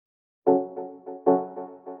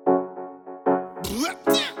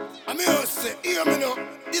say, hear me now.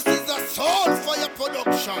 This is a Soul Fire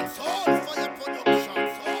production. Soul Fire production.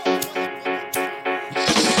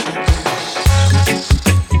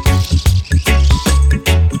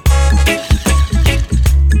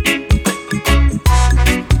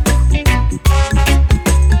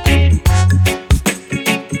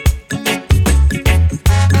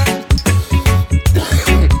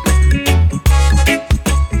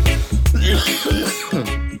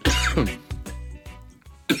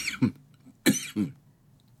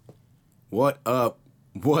 What up?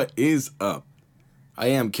 What is up? I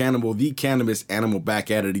am Cannibal, the cannabis animal, back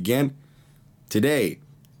at it again. Today,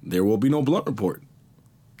 there will be no blunt report.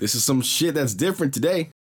 This is some shit that's different today.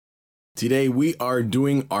 Today, we are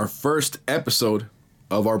doing our first episode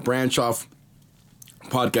of our branch off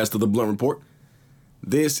podcast of the Blunt Report.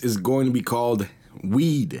 This is going to be called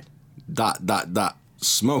Weed...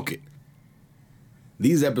 Smoke It.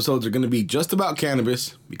 These episodes are going to be just about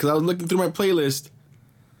cannabis because I was looking through my playlist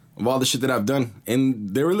of all the shit that I've done,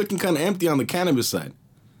 and they were looking kind of empty on the cannabis side.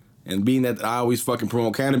 And being that I always fucking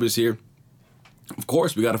promote cannabis here, of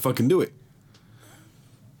course, we gotta fucking do it.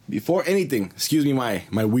 Before anything, excuse me my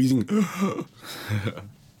wheezing.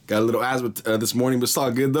 Got a little asthma this morning, but it's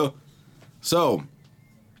all good though. So,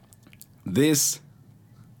 this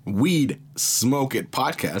Weed Smoke It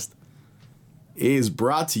podcast is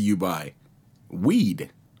brought to you by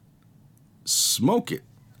Weed Smoke It.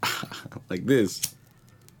 Like this.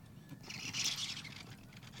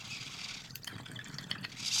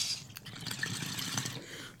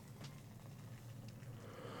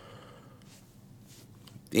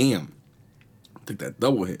 Damn. Took that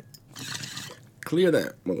double hit. Clear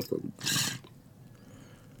that, motherfucker.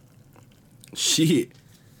 Shit.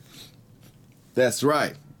 That's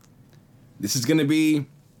right. This is going to be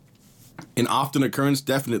an often occurrence,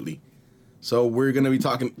 definitely. So we're going to be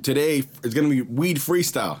talking today. It's going to be weed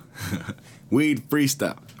freestyle. Weed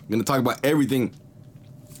freestyle. I'm going to talk about everything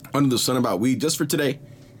under the sun about weed just for today.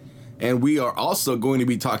 And we are also going to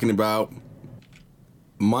be talking about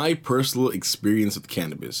my personal experience with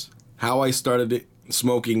cannabis, how I started it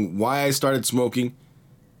smoking, why I started smoking,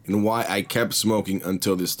 and why I kept smoking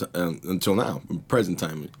until until now, present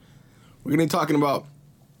time. We're gonna be talking about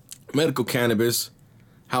medical cannabis,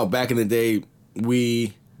 how back in the day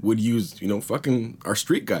we would use, fucking our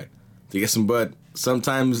street guy to get some bud.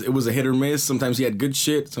 Sometimes it was a hit or miss. Sometimes he had good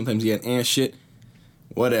shit. Sometimes he had ant shit.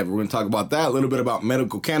 Whatever. We're gonna talk about that. A little bit about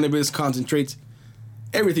medical cannabis, concentrates,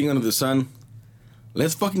 everything under the sun.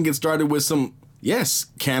 Let's fucking get started with some,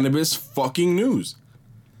 cannabis fucking news.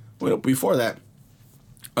 Well, before that,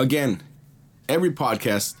 again, every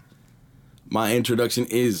podcast, my introduction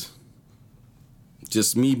is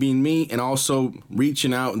just me being me and also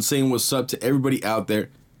reaching out and saying what's up to everybody out there.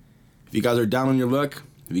 If you guys are down on your luck,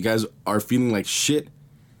 if you guys are feeling like shit,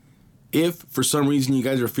 if for some reason you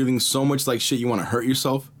guys are feeling so much like shit you want to hurt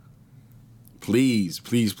yourself, please,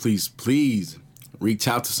 please, please, please reach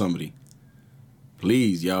out to somebody.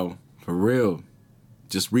 Please, yo, for real.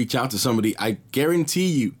 Just reach out to somebody. I guarantee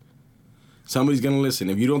you, somebody's going to listen.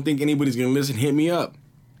 If you don't think anybody's going to listen, hit me up.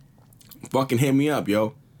 Fucking hit me up,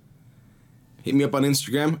 yo. Hit me up on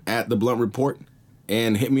Instagram at The Blunt Report.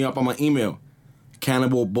 And hit me up on my email,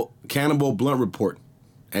 cannibalbluntreport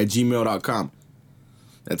at gmail.com.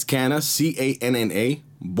 That's canna, C-A-N-N-A,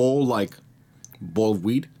 bowl like bowl of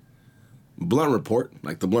weed. Blunt Report,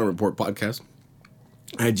 like the Blunt Report podcast,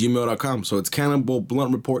 at gmail.com. So it's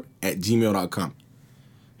cannibalbluntreport at gmail.com.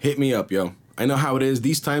 Hit me up, yo. I know how it is.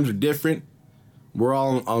 These times are different. We're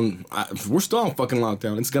all we're still on fucking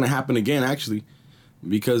lockdown. It's going to happen again, actually,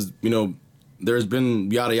 because, there's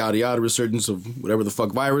been yada, yada, yada resurgence of whatever the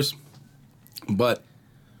fuck virus. But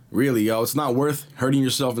really, yo, it's not worth hurting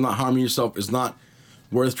yourself and not harming yourself. It's not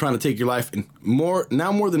worth trying to take your life. And more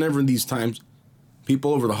than ever in these times,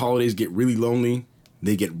 people over the holidays get really lonely.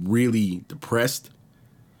 They get really depressed.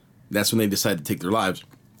 That's when they decide to take their lives.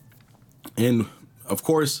 And, of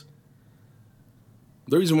course,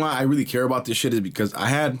 the reason why I really care about this shit is because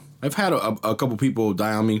I've had a couple people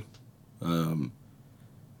die on me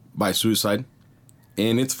by suicide.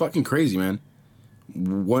 And it's fucking crazy, man.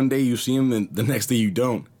 One day you see them, and the next day you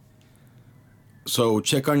don't. So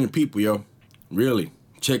check on your people, yo. Really.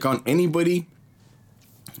 Check on anybody.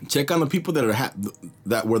 Check on the people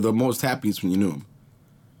that were the most happiest when you knew them.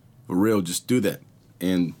 For real, just do that.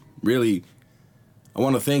 And really, I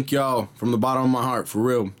want to thank y'all from the bottom of my heart, for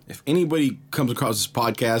real. If anybody comes across this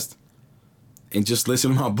podcast and just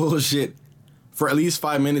listen to my bullshit for at least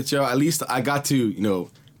 5 minutes, yo, at least I got to,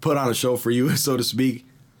 put on a show for you, so to speak.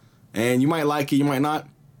 And you might like it, you might not,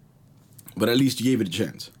 but at least you gave it a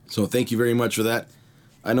chance. So thank you very much for that.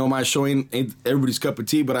 I know my show ain't everybody's cup of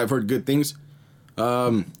tea, but I've heard good things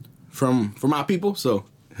from my people. So,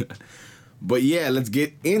 but yeah, let's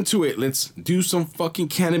get into it. Let's do some fucking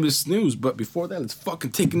cannabis news. But before that, let's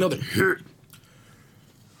fucking take another hit.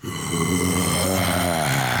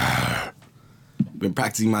 Been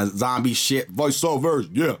practicing my zombie shit voiceovers.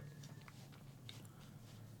 Yeah.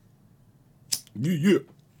 Yeah.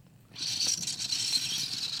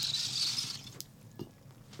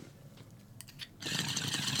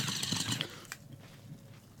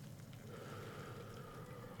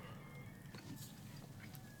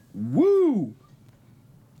 Woo!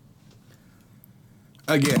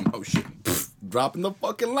 Again, oh shit. Pfft, dropping the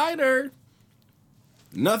fucking lighter.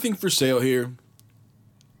 Nothing for sale here.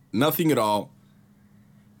 Nothing at all.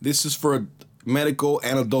 This is for medical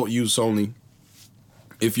and adult use only.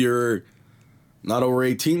 If you're not over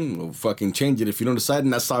 18, we'll fucking change it. If you don't decide, then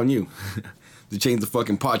that's on you. To change the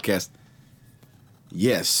fucking podcast.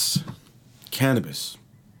 Yes. Cannabis.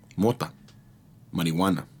 Mota.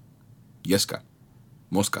 Marijuana. Yesca.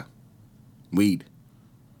 Mosca. Weed.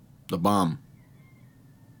 The bomb.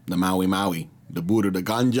 The Maui. The Buddha. The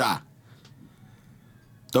ganja.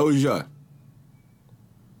 Doja.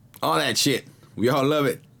 All that shit. We all love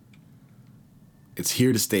it. It's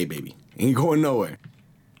here to stay, baby. Ain't going nowhere.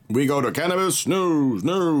 We go to cannabis news.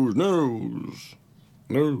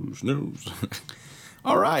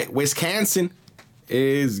 All right. Wisconsin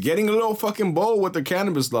is getting a little fucking bold with their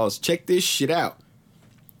cannabis laws. Check this shit out.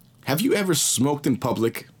 Have you ever smoked in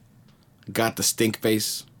public? Got the stink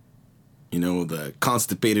face? You know, the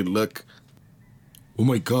constipated look? Oh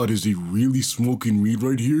my God, is he really smoking weed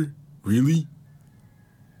right here? Really?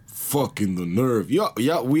 Fucking the nerve. Yeah,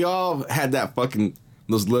 we all had that fucking,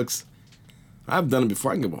 those looks. I've done it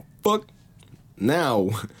before. I can give a fuck. Now,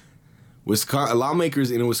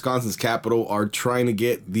 lawmakers in Wisconsin's capital are trying to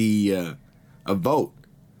get a vote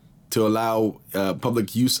to allow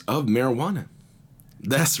public use of marijuana.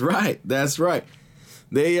 That's right.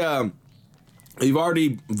 They've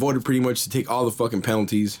already voted pretty much to take all the fucking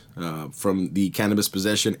penalties from the cannabis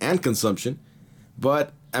possession and consumption.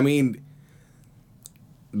 But I mean,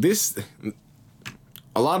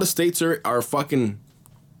 a lot of states are following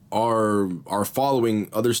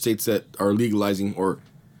other states that are legalizing, or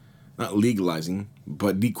not legalizing,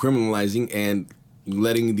 but decriminalizing and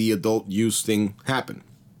letting the adult use thing happen.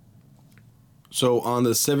 So on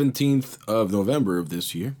the 17th of November of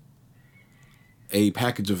this year, a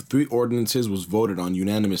package of 3 ordinances was voted on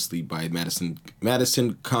unanimously by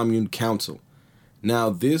Madison Commune Council. Now,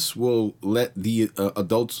 this will let the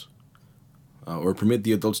adults, or permit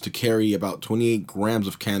the adults to carry about 28 grams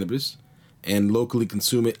of cannabis and locally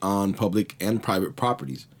consume it on public and private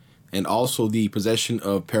properties. And also the possession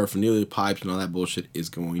of paraphernalia, pipes, and all that bullshit is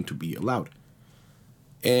going to be allowed.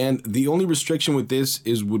 And the only restriction with this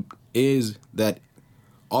is that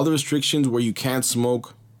all the restrictions where you can't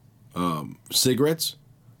smoke cigarettes,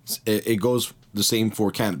 it goes the same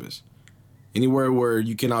for cannabis. Anywhere where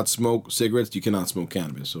you cannot smoke cigarettes, you cannot smoke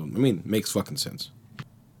cannabis. So, I mean, it makes fucking sense.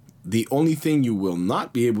 The only thing you will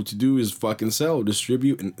not be able to do is fucking sell,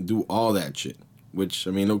 distribute, and do all that shit. Which,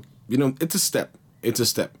 I mean, you know, it's a step.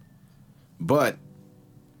 But,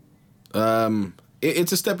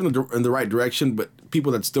 it's a step in the right direction, but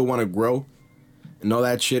people that still want to grow and all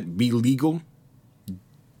that shit be legal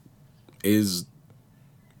is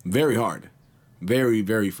very hard. Very,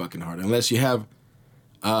 very fucking hard. Unless you have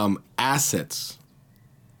available assets,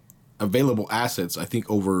 I think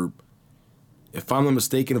over, if I'm not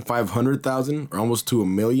mistaken, 500,000 or almost to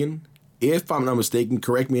 1 million. If I'm not mistaken,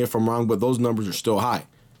 correct me if I'm wrong, but those numbers are still high.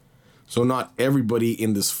 So not everybody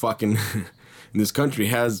in this fucking in this country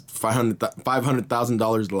has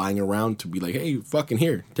 $500,000 lying around to be like, hey, fucking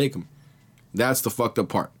here, take them. That's the fucked up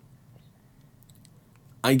part.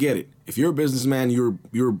 I get it. If you're a businessman, you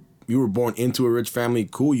were born into a rich family,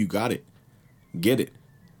 cool, you got it. Get it.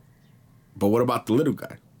 But what about the little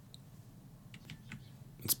guy?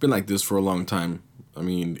 It's been like this for a long time. I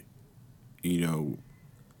mean, you know,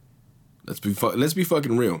 let's be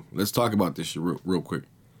fucking real. Let's talk about this shit real quick.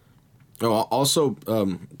 Oh, also,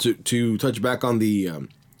 to touch back on the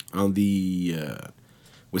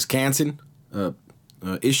Wisconsin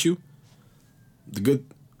issue, the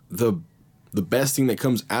best thing that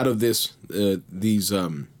comes out of these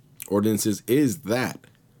ordinances is that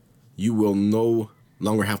you will no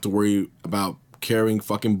longer have to worry about carrying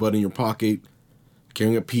fucking bud in your pocket,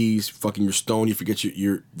 carrying a piece, fucking your stone. You forget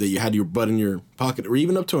that you had your bud in your pocket, or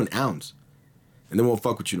even up to an ounce, and they won't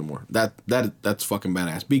fuck with you no more. That's fucking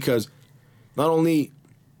badass, because not only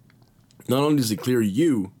does it clear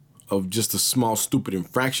you of just a small stupid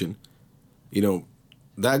infraction, you know,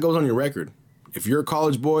 that goes on your record. if you're a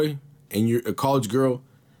college boy and you're a college girl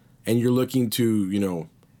and you're looking to, you know,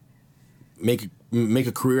 make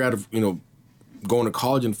a career out of, you know, going to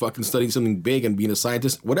college and fucking studying something big and being a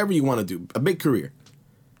scientist, whatever you want to do, a big career,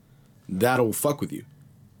 that'll fuck with you.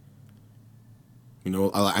 You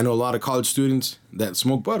know, I know a lot of college students that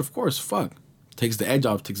smoke bud, of course, fuck. Takes the edge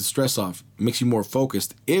off, takes the stress off, makes you more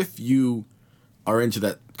focused. If you are into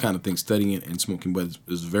that kind of thing, studying it and smoking bud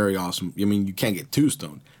is very awesome. I mean, you can't get too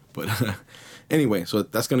stoned, but anyway, so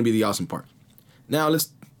that's going to be the awesome part. Now,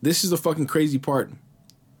 this is the fucking crazy part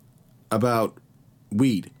about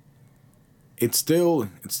weed. It's still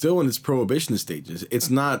in its prohibition stages.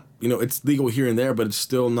 It's not, you know, it's legal here and there, but it's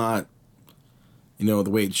still not, you know,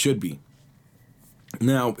 the way it should be.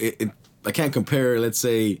 Now, I can't compare, let's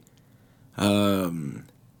say,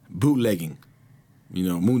 bootlegging, you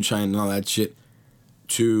know, moonshine and all that shit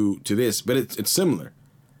to this, but it's similar.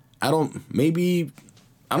 I don't think you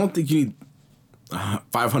need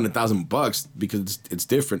 $500,000 because it's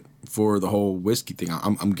different for the whole whiskey thing.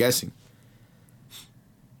 I'm guessing.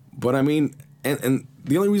 But I mean, and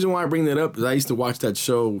the only reason why I bring that up is I used to watch that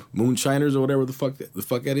show Moonshiners or whatever the fuck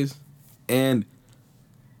that is, and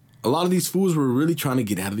a lot of these fools were really trying to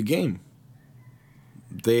get out of the game.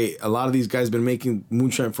 A lot of these guys been making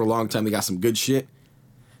moonshine for a long time. They got some good shit,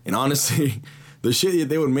 and honestly, the shit that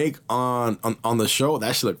they would make on the show,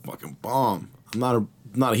 that shit looked fucking bomb. I'm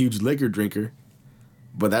not a huge liquor drinker,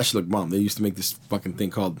 but that shit looked bomb. They used to make this fucking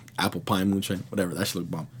thing called apple pie moonshine, whatever. That shit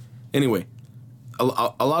looked bomb. Anyway, a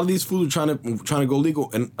lot of these fools are trying to go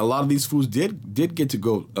legal, and a lot of these fools did get to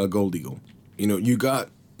go legal. You know, you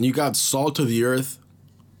got salt of the earth,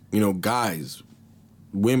 you know, guys,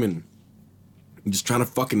 women, just trying to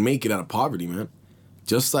fucking make it out of poverty, man.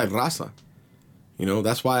 Just like raza. You know,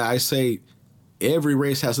 that's why I say every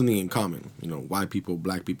race has something in common. You know, white people,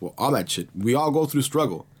 black people, all that shit. We all go through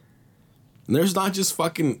struggle. And there's not just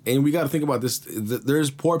fucking, and we got to think about this, there's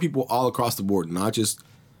poor people all across the board, not just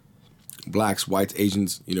blacks, whites,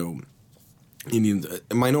 Asians, you know, Indians,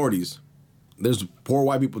 minorities. There's poor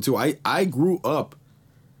white people too. I grew up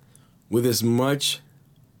with as much,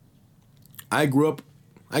 I grew up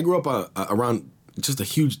around just a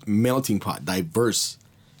huge melting pot, diverse,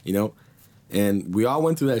 you know, and we all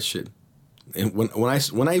went through that shit. And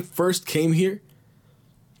when I first came here,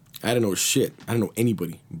 I didn't know shit. I didn't know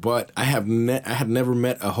anybody, but I had never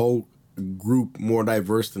met a whole group more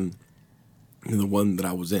diverse than the one that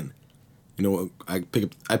I was in. You know, I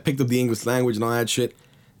picked up the English language and all that shit.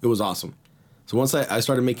 It was awesome. So once I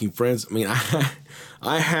started making friends, I mean,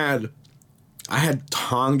 I had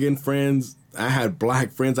Tongan friends, I had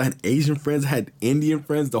black friends, I had Asian friends, I had Indian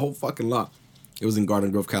friends, the whole fucking lot. It was in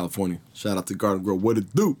Garden Grove, California. Shout out to Garden Grove. What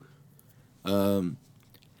it do?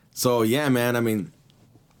 So yeah, man, I mean,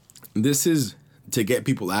 this is to get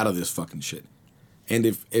people out of this fucking shit. And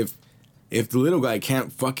if the little guy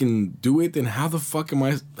can't fucking do it, then how the fuck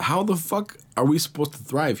are we supposed to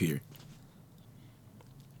thrive here?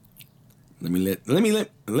 Let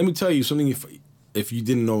me tell you something if you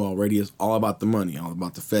didn't know already. It's all about the money, all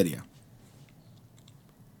about the feria.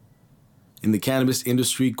 In the cannabis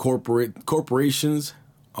industry, corporations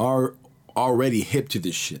are already hip to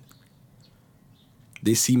this shit.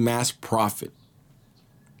 They see mass profit.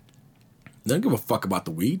 They don't give a fuck about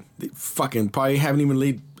the weed. They fucking probably haven't even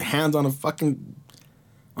laid hands on a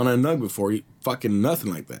nug before. Fucking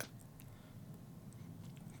nothing like that.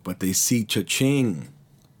 But they see cha-ching.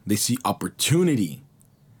 They see opportunity.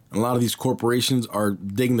 And a lot of these corporations are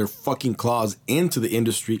digging their fucking claws into the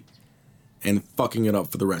industry and fucking it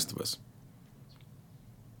up for the rest of us.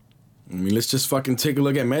 I mean, let's just fucking take a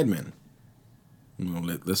look at Mad Men. You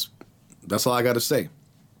know, that's all I gotta say.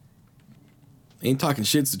 Ain't talking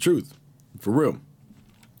shit, it's the truth. For real.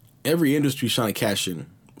 Every industry's trying to cash in.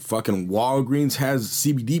 Fucking Walgreens has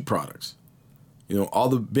CBD products. You know, all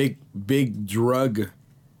the big drug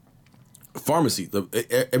pharmacy,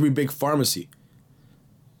 every big pharmacy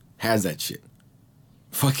has that shit.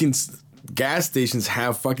 Fucking gas stations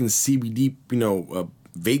have fucking CBD, you know,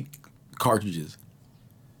 vape cartridges.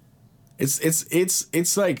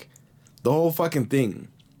 It's like the whole fucking thing.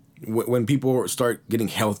 When people start getting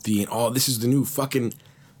healthy and this is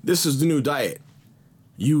the new diet.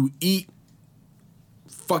 You eat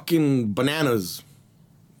fucking bananas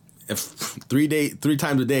 3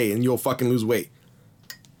 times a day and you'll fucking lose weight.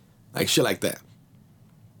 Like shit like that.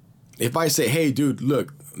 If I say, hey dude,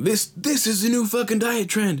 look, this is the new fucking diet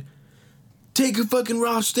trend. Take a fucking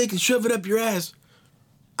raw steak and shove it up your ass.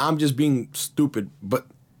 I'm just being stupid, but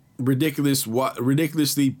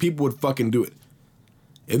ridiculously people would fucking do it.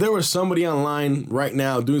 If there was somebody online right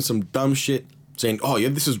now doing some dumb shit saying, oh yeah,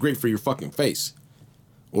 this is great for your fucking face,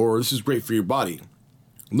 or this is great for your body.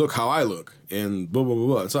 Look how I look, and blah blah blah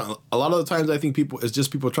blah. It's not, a lot of the times I think it's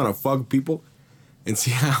just people trying to fuck people, and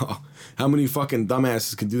see how many fucking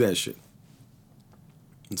dumbasses can do that shit.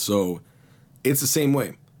 So, it's the same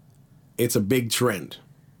way. It's a big trend.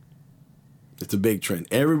 It's a big trend.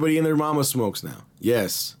 Everybody and their mama smokes now.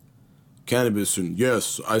 Yes. Cannabis, and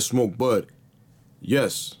yes, I smoke bud.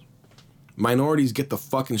 Yes. Minorities get the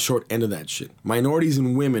fucking short end of that shit. Minorities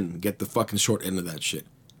and women get the fucking short end of that shit.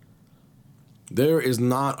 There is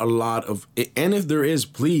not a lot of... And if there is,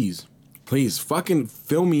 please fucking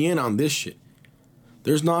fill me in on this shit.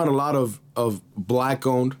 There's not a lot of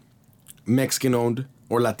black-owned, Mexican-owned,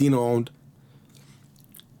 or Latino-owned.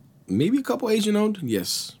 Maybe a couple Asian-owned?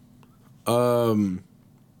 Yes.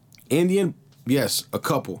 Indian? Yes, a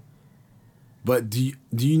couple. But do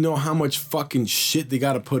you know how much fucking shit they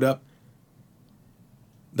gotta put up?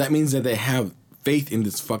 That means that they have faith in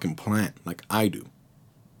this fucking plant, like I do.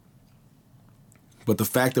 But the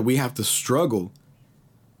fact that we have to struggle,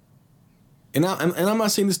 and I'm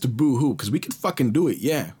not saying this to boo-hoo, because we can fucking do it.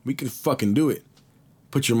 Yeah, we can fucking do it.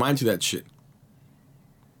 Put your mind to that shit.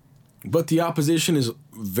 But the opposition is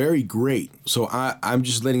very great. So I'm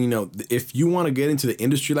just letting you know, if you want to get into the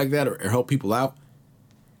industry like that or help people out,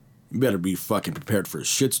 you better be fucking prepared for a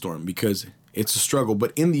shitstorm, because it's a struggle.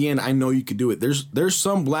 But in the end, I know you could do it. There's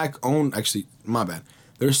some black-owned... Actually, my bad.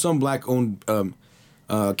 There's some black-owned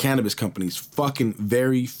cannabis companies. Fucking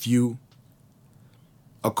very few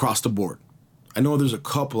across the board. I know there's a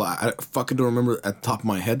couple. I fucking don't remember at the top of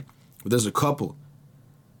my head. But there's a couple.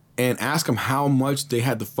 And ask them how much they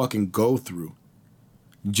had to fucking go through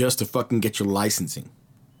just to fucking get your licensing.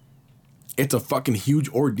 It's a fucking huge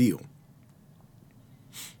ordeal.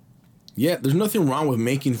 Yeah, there's nothing wrong with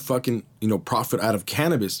making fucking, profit out of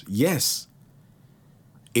cannabis. Yes.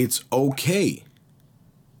 It's okay.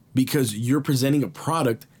 Because you're presenting a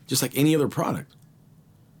product just like any other product.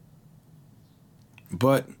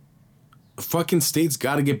 But fucking states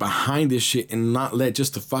got to get behind this shit and not let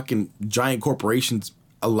just the fucking giant corporations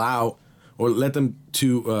allow them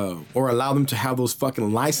to have those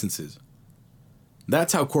fucking licenses.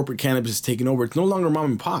 That's how corporate cannabis is taking over. It's no longer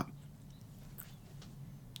mom and pop.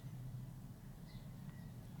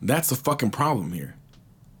 That's the fucking problem here.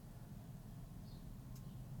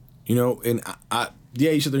 And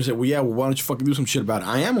you sit there and say, well, why don't you fucking do some shit about it?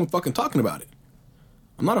 I'm fucking talking about it.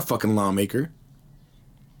 I'm not a fucking lawmaker.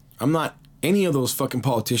 I'm not any of those fucking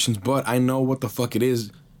politicians, but I know what the fuck it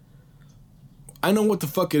is. I know what the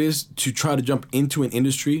fuck it is to try to jump into an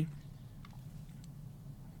industry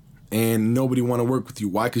and nobody want to work with you.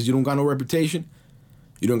 Why? Because you don't got no reputation.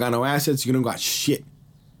 You don't got no assets. You don't got shit.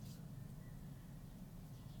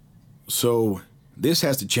 So this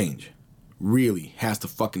has to change. Really has to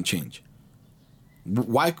fucking change.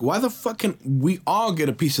 Why the fuck can we all get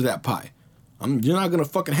a piece of that pie? You're not going to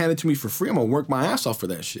fucking hand it to me for free. I'm going to work my ass off for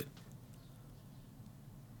that shit.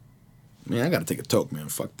 Man, I got to take a toke, man.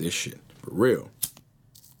 Fuck this shit. For real.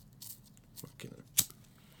 Fucking.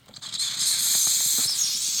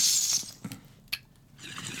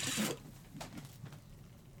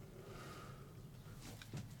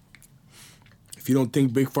 If you don't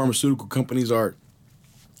think big pharmaceutical companies are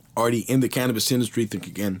already in the cannabis industry, think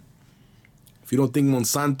again. If you don't think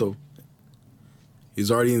Monsanto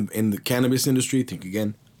is already in the cannabis industry, think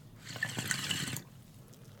again.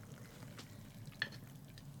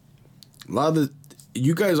 A lot of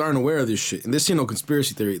you guys aren't aware of this shit. And this ain't no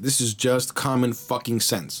conspiracy theory. This is just common fucking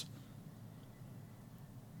sense.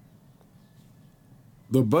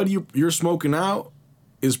 The bud you're smoking out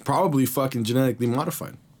is probably fucking genetically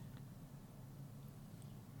modified.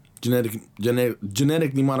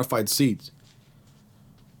 Genetically modified seeds.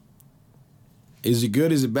 Is it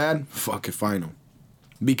good? Is it bad? Fuck if I know.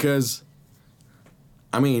 Because,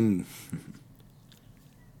 if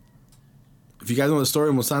you guys know the story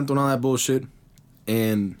of Monsanto and all that bullshit,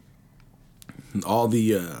 and all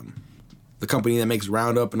the company that makes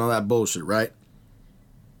Roundup and all that bullshit, right?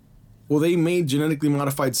 Well, they made genetically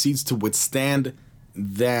modified seeds to withstand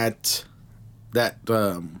that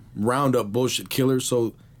Roundup bullshit killer,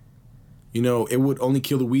 so it would only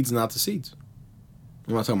kill the weeds and not the seeds.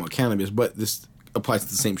 I'm not talking about cannabis, but this applies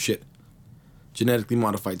to the same shit. Genetically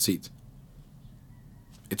modified seeds.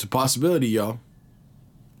 It's a possibility, y'all.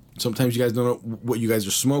 Sometimes you guys don't know what you guys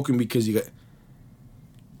are smoking because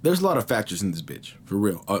there's a lot of factors in this bitch, for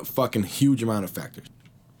real. A fucking huge amount of factors.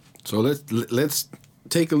 So let's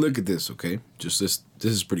take a look at this, okay? Just this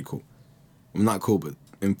is pretty cool. Well, not cool, but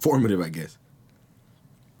informative, I guess.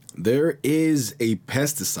 There is a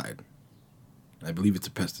pesticide. I believe it's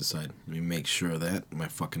a pesticide. Let me make sure of that. My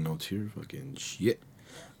fucking notes here. Fucking shit.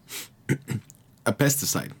 a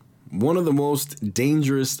pesticide. One of the most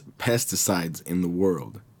dangerous pesticides in the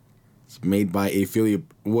world. It's made by a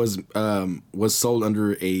was sold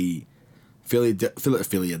under a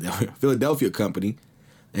Philadelphia company,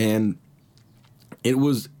 and it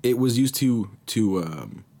was used to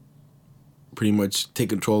pretty much take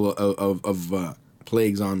control of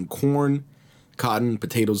plagues on corn, cotton,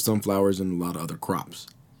 potatoes, sunflowers, and a lot of other crops.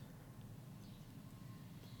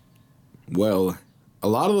 Well, a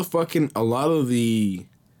lot of the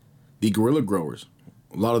guerrilla growers,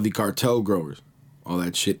 a lot of the cartel growers, all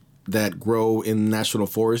that shit that grow in national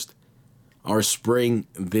forest are spraying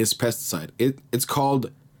this pesticide. It's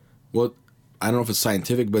called, well, I don't know if it's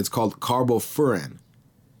scientific, but it's called carbofuran.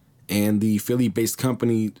 And the Philly-based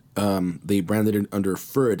company, they branded it under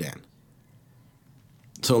Furadan.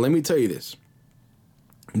 So let me tell you this.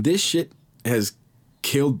 This shit has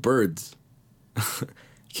killed birds.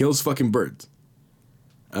 Kills fucking birds.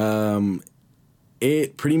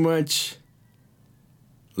 It pretty much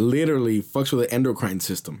literally fucks with the endocrine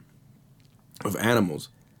system of animals.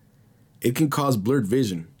 It can cause blurred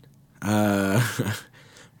vision,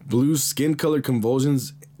 blue skin color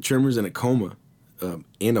convulsions, tremors, and a coma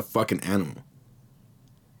in a fucking animal.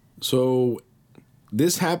 So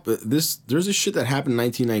there's a shit that happened in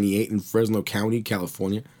 1998 in Fresno County,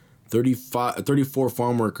 California. 34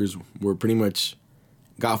 farm workers were pretty much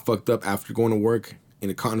got fucked up after going to work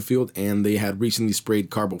in a cotton field, and they had recently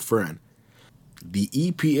sprayed carbofuran. The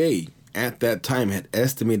EPA at that time had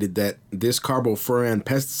estimated that this carbofuran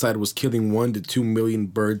pesticide was killing 1 to 2 million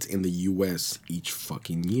birds in the U.S. each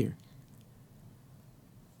fucking year.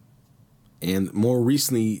 And more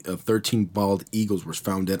recently, 13 bald eagles were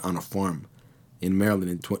found dead on a farm in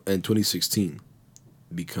Maryland in 2016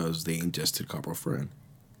 because they ingested carbofuran.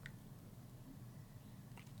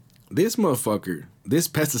 This motherfucker, this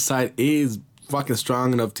pesticide is fucking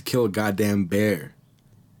strong enough to kill a goddamn bear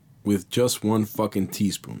with just 1 fucking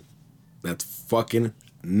teaspoon. That's fucking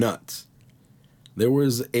nuts. There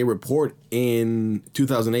was a report in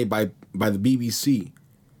 2008 by the BBC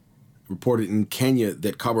reported in Kenya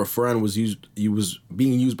that carbofuran was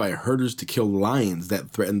being used by herders to kill lions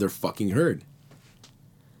that threatened their fucking herd.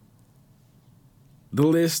 The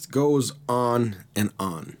list goes on and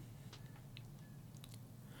on.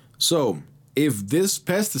 So, if this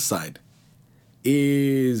pesticide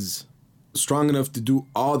is strong enough to do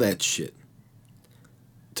all that shit,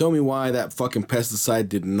 tell me why that fucking pesticide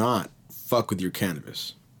did not fuck with your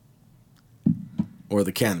cannabis. Or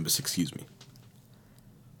the cannabis, excuse me.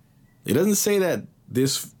 It doesn't say that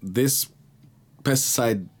this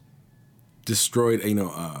pesticide destroyed,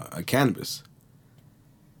 a cannabis.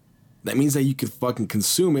 That means that you could fucking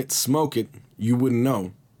consume it, smoke it, you wouldn't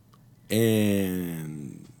know.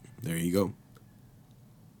 And there you go.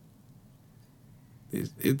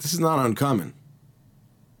 This is not uncommon.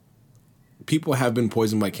 People have been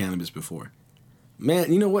poisoned by cannabis before.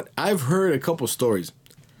 Man, you know what? I've heard a couple stories.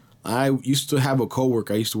 I used to have a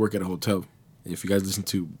coworker. I used to work at a hotel. If you guys listen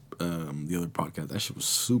to the other podcast, that shit was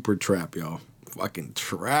super trap, y'all. Fucking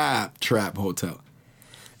trap hotel.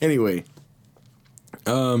 Anyway,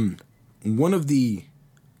 one of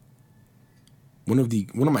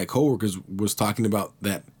my coworkers was talking about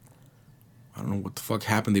that. I don't know what the fuck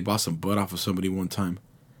happened. They bought some bud off of somebody one time,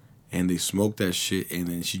 and they smoked that shit, and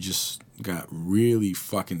then she just got really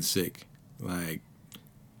fucking sick. Like,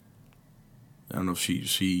 I don't know if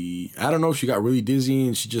she got really dizzy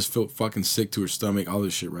and she just felt fucking sick to her stomach, all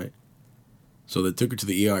this shit, right? So they took her to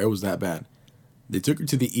the ER. It was that bad. They took her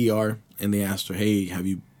to the ER and they asked her, hey, have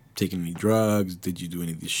you taken any drugs? Did you do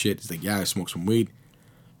any of this shit? It's like, yeah, I smoked some weed,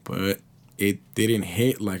 but it didn't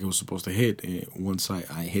hit like it was supposed to hit. And once I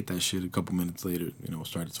hit that shit, a couple minutes later,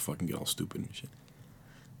 started to fucking get all stupid and shit.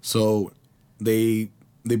 So they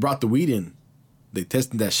brought the weed in. They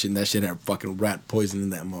tested that shit, and that shit had fucking rat poison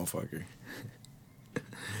in that motherfucker.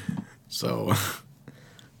 So,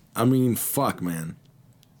 I mean, fuck, man.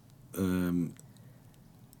 And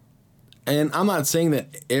I'm not saying that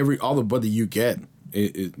all the bud that you get,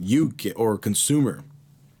 or consumer,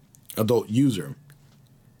 adult user,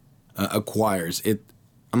 acquires it.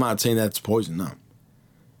 I'm not saying that's poison, no.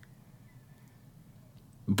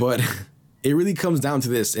 But it really comes down to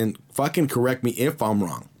this, and fucking correct me if I'm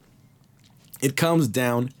wrong. It comes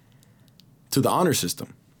down to the honor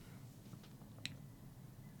system.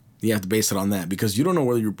 You have to base it on that because you don't know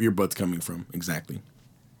where your bud's coming from exactly.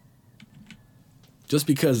 Just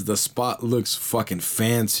because the spot looks fucking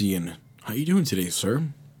fancy and how you doing today, sir?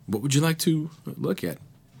 What would you like to look at?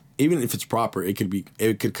 Even if it's proper, it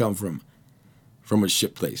could come from a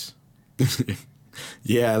shit place.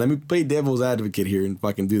 Yeah, let me play devil's advocate here and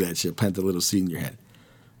fucking do that shit. Plant a little seed in your head.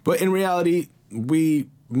 But in reality, we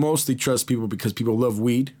mostly trust people because people love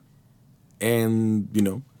weed,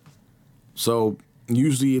 and so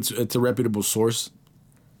usually it's a reputable source.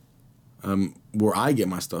 Where I get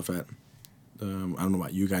my stuff at. I don't know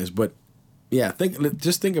about you guys, but yeah,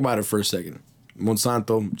 just think about it for a second.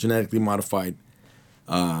 Monsanto, genetically modified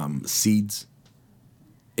seeds.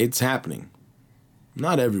 It's happening.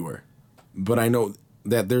 Not everywhere, but I know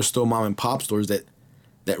that there's still mom and pop stores that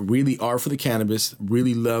really are for the cannabis,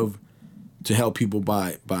 really love to help people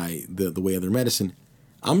buy the way of their medicine.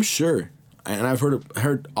 I'm sure, and I've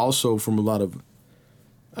heard also from a lot of.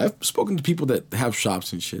 I've spoken to people that have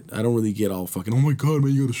shops and shit. I don't really get all fucking, oh my god,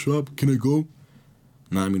 man, you got a shop? Can I go?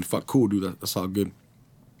 Nah, I mean, fuck, cool, dude. That's all good.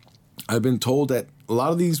 I've been told that a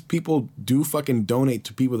lot of these people do fucking donate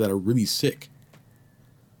to people that are really sick.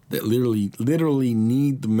 That literally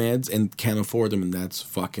need the meds and can't afford them, and that's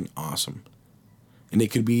fucking awesome. And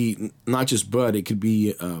it could be not just bud, it could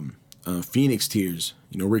be Phoenix tears,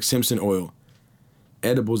 Rick Simpson oil,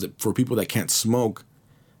 edibles for people that can't smoke,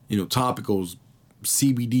 topicals,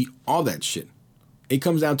 CBD, all that shit. It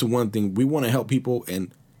comes down to one thing. We want to help people,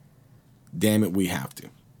 and damn it, we have to.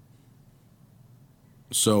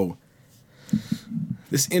 So,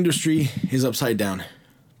 this industry is upside down,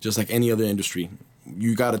 just like any other industry.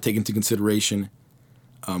 You got to take into consideration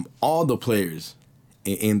all the players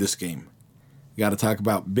in this game. You got to talk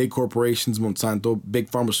about big corporations, Monsanto, big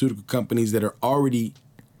pharmaceutical companies that are already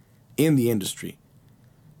in the industry.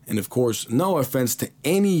 And of course, no offense to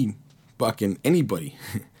anybody.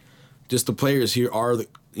 Just the players here are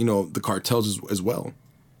the cartels as well.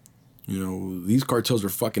 These cartels are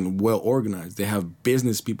fucking well organized. They have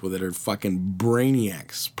business people that are fucking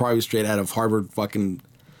brainiacs, probably straight out of Harvard fucking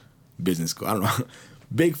business school. I don't know.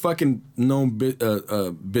 Big fucking known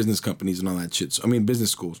business companies and all that shit. So,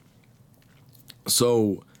 business schools.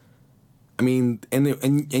 So,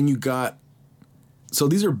 and you got, so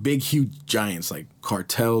these are big, huge giants like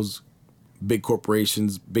cartels, big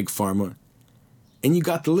corporations, big pharma, and you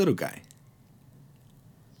got the little guy.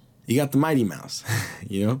 You got the Mighty Mouse,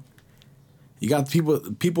 You got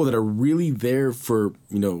people that are really there for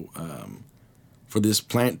for this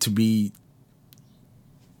plant to be,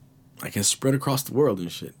 I guess, spread across the world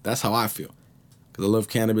and shit. That's how I feel, because I love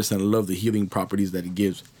cannabis and I love the healing properties that it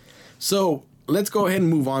gives. So let's go ahead and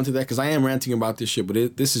move on to that, because I am ranting about this shit,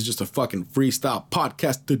 but this is just a fucking freestyle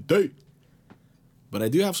podcast today. But I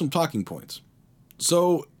do have some talking points.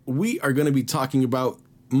 So we are going to be talking about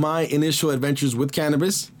my initial adventures with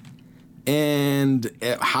cannabis and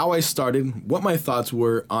how I started, what my thoughts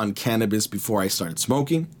were on cannabis before I started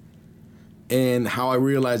smoking, and how I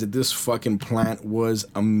realized that this fucking plant was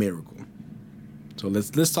a miracle. So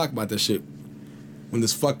let's talk about this shit. When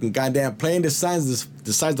this fucking goddamn plane decides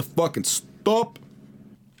to fucking stop,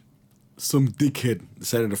 some dickhead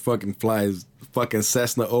decided to fucking fly his fucking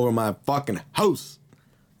Cessna over my fucking house.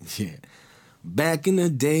 Yeah. Back in the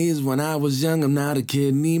days when I was young, I'm not a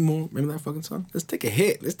kid anymore. Remember that fucking song? Let's take a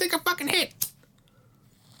hit. Let's take a fucking hit.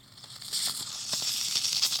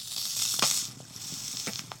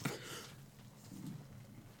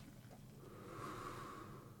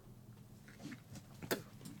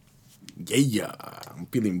 Yeah, I'm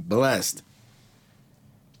feeling blessed.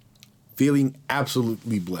 Feeling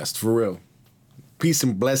absolutely blessed, for real. Peace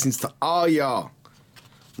and blessings to all y'all.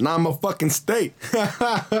 Now I'm a fucking state.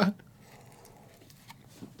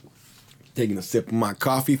 Taking a sip of my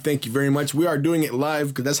coffee. Thank you very much. We are doing it live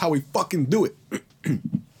because that's how we fucking do it.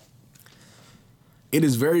 It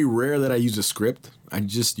is very rare that I use a script. I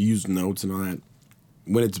just use notes and all that.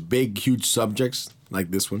 When it's big, huge subjects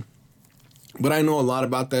like this one. But I know a lot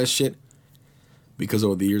about that shit because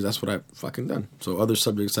over the years, that's what I've fucking done. So other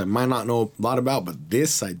subjects I might not know a lot about, but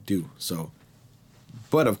this I do. So,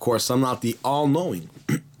 but of course, I'm not the all-knowing.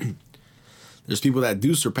 There's people that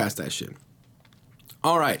do surpass that shit.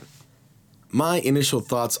 All right. My initial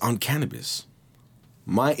thoughts on cannabis.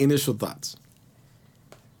 My initial thoughts.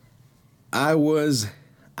 I was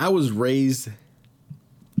raised.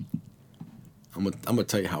 I'm gonna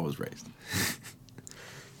tell you how I was raised.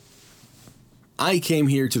 I came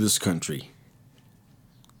here to this country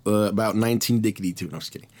about 1982. No, I'm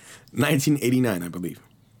just kidding. 1989, I believe.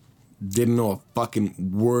 Didn't know a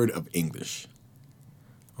fucking word of English.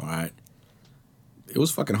 All right. It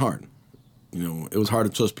was fucking hard. It was hard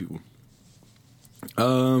to trust people.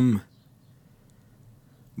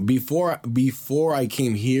 Before I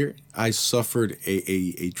came here, I suffered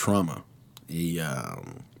a trauma,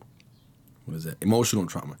 what is that? Emotional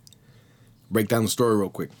trauma. Break down the story real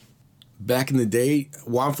quick. Back in the day,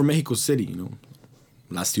 well, I'm from Mexico City,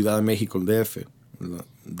 La Ciudad de Mexico, DF,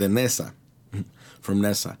 de Nesa, from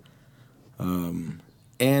Nesa.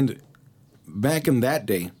 And back in that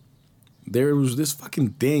day, there was this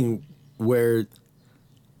fucking thing where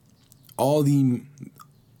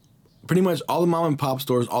pretty much all the mom and pop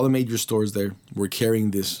stores, all the major stores there were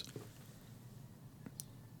carrying this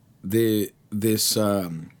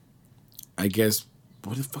I guess,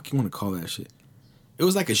 what the fuck you want to call that shit? It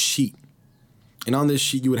was like a sheet. And on this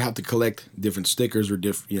sheet, you would have to collect different stickers or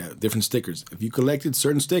different stickers. If you collected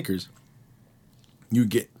certain stickers, you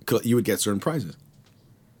would get certain prizes.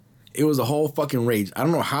 It was a whole fucking rage. I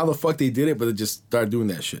don't know how the fuck they did it, but they just started doing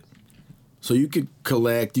that shit. So you could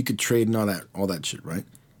collect, you could trade and all that shit, right?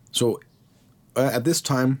 So at this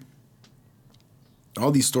time, all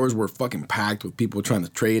these stores were fucking packed with people trying to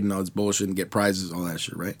trade and all this bullshit and get prizes, all that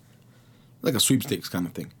shit, right? Like a sweepstakes kind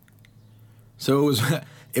of thing. So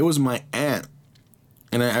it was my aunt,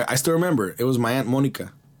 and I still remember it was my aunt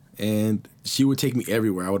Monica, and she would take me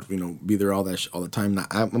everywhere. I would be there all the time. Now,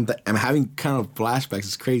 I'm having kind of flashbacks.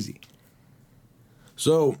 It's crazy.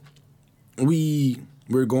 So we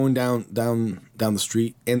were going down the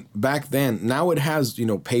street, and back then, now it has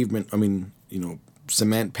pavement. I mean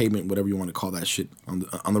cement pavement, whatever you want to call that shit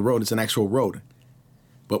on the road. It's an actual road.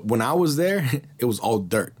 But when I was there, it was all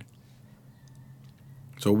dirt.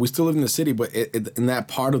 So we still live in the city, but in that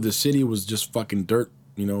part of the city was just fucking dirt.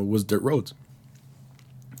 It was dirt roads.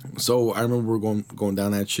 So I remember we're going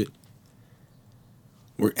down that shit.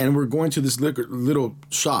 We're going to this little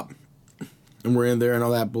shop, and we're in there and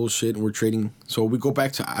all that bullshit, and we're trading. So we go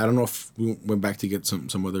back to, I don't know if we went back to get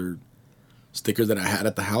some other stickers that I had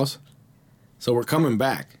at the house. So we're coming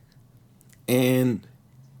back, and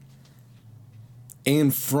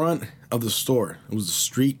in front of the store, it was the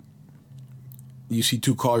street. You see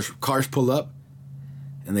two cars pull up,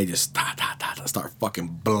 and they just start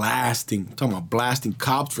fucking blasting. I'm talking about blasting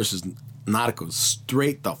cops versus narcos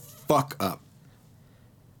straight the fuck up.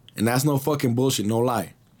 And that's no fucking bullshit, no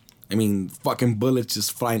lie. I mean, fucking bullets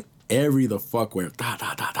just flying every the fuck where. I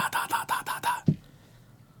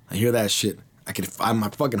hear that shit. My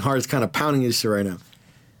fucking heart is kind of pounding this shit right now.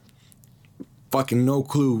 Fucking no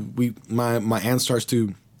clue. My aunt starts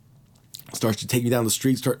to take me down the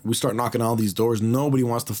street. We start knocking on all these doors. Nobody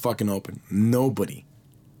wants to fucking open. Nobody.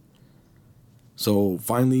 So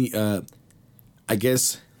finally, I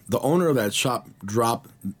guess the owner of that shop dropped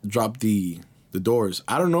the doors.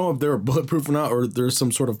 I don't know if they were bulletproof or not, or there's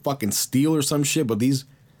some sort of fucking steel or some shit. But these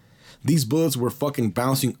bullets were fucking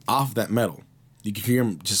bouncing off that metal. You could hear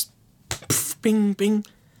them just bing, bing,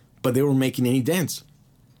 but they weren't making any dents.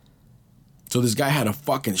 So this guy had a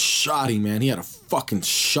fucking shotty, man. He had a fucking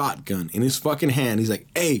shotgun in his fucking hand. He's like,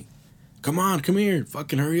 hey, come here,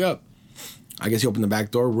 fucking hurry up. I guess he opened the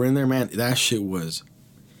back door. We're in there, man. That shit was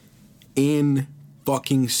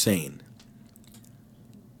fucking sane.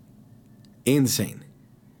 Insane.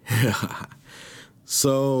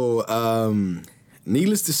 So,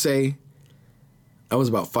 needless to say, I was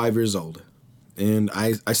about 5 years old. And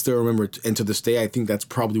I still remember, and to this day, I think that's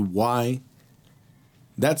probably why.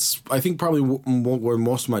 I think probably where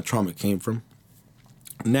most of my trauma came from.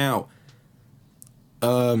 Now,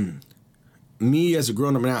 me as a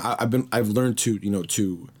grown up now, I've learned to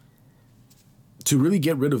really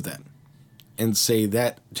get rid of that, and say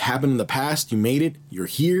that happened in the past. You made it. You're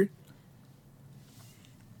here.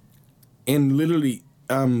 And literally,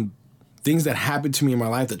 things that happened to me in my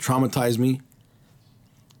life that traumatized me,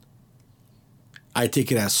 I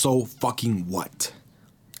take it as so fucking what?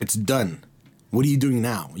 It's done. What are you doing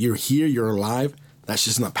now? You're here, you're alive. That's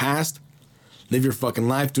just in the past. Live your fucking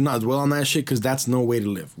life. Do not dwell on that shit, because that's no way to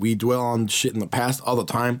live. We dwell on shit in the past all the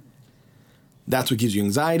time. That's what gives you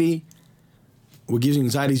anxiety. What gives you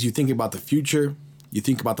anxiety is you think about the future, you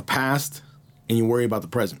think about the past, and you worry about the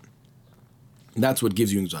present. That's what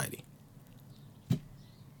gives you anxiety.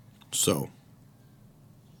 So,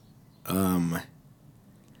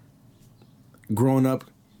 growing up,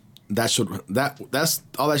 that's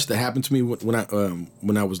all that shit that happened to me when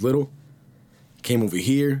I was little. Came over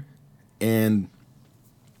here, and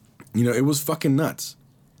it was fucking nuts.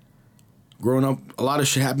 Growing up, a lot of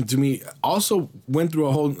shit happened to me. Also went through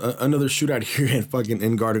another shootout here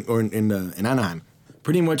in Anaheim.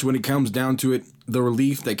 Pretty much when it comes down to it, the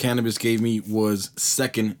relief that cannabis gave me was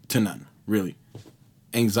second to none. Really,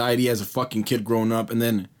 anxiety as a fucking kid growing up, and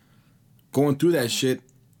then going through that shit.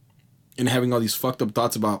 And having all these fucked up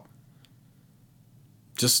thoughts about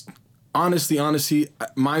just honestly,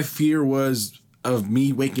 my fear was of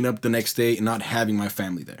me waking up the next day and not having my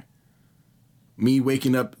family there. Me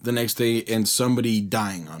waking up the next day and somebody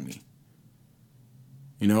dying on me.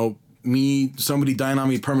 Somebody dying on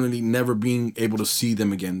me permanently, never being able to see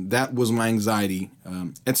them again. That was my anxiety.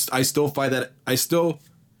 I still fight that. I still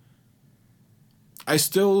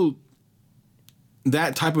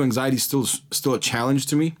that type of anxiety is still a challenge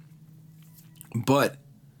to me. But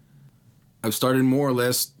I've started more or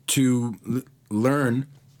less to learn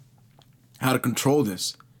how to control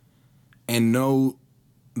this and know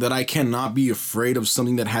that I cannot be afraid of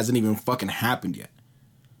something that hasn't even fucking happened yet.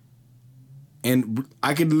 And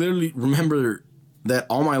I could literally remember that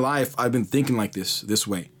all my life I've been thinking like this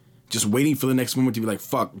way, just waiting for the next moment to be like,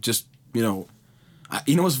 fuck, just, you know.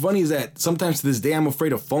 You know what's funny is that sometimes to this day I'm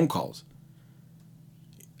afraid of phone calls.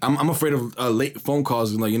 I'm afraid of late phone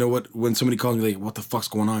calls, and like, you know what, when somebody calls me, like, what the fuck's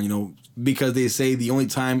going on, you know, because they say the only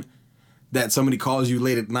time that somebody calls you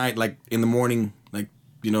late at night, like in the morning, like,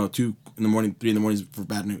 you know, 2 in the morning, 3 in the morning is for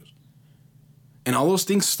bad news. And all those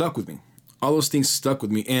things stuck with me.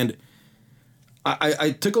 And I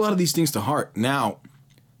took a lot of these things to heart. Now,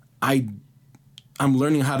 I'm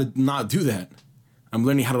learning how to not do that. I'm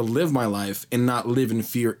learning how to live my life and not live in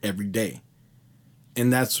fear every day.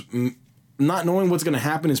 And that's not knowing what's going to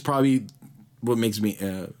happen is probably what gives me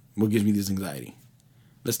this anxiety.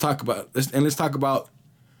 Let's talk about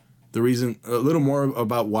the reason, a little more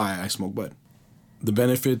about why I smoke bud. The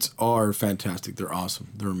benefits are fantastic. They're awesome.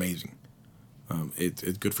 They're amazing.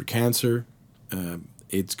 It's good for cancer.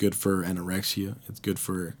 It's good for anorexia. It's good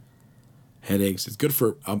for headaches. It's good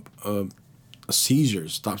for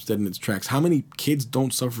seizures. Stops dead in its tracks. How many kids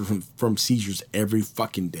don't suffer from seizures every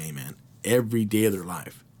fucking day, man? Every day of their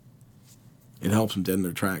life. It helps them dead in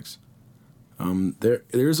their tracks.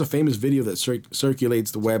 There's a famous video that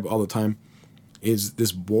circulates the web all the time. Is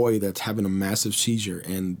this boy that's having a massive seizure,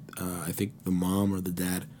 and I think the mom or the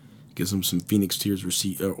dad gives him some Phoenix Tears or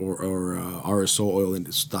RSO oil, and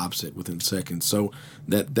it stops it within seconds. So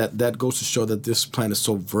that goes to show that this plant is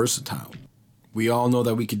so versatile. We all know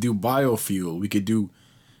that we could do biofuel, we could do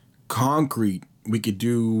concrete, we could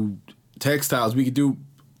do textiles, we could do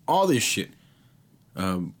all this shit.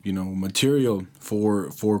 Material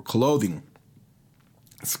for clothing.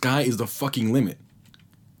 Sky is the fucking limit.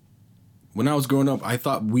 When I was growing up, I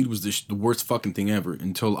thought weed was the worst fucking thing ever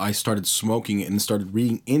until I started smoking it and started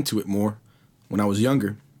reading into it more when I was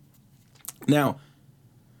younger. Now,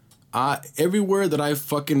 everywhere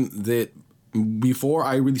that before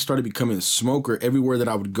I really started becoming a smoker, everywhere that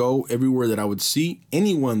I would go, everywhere that I would see,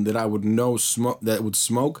 anyone that I would know that would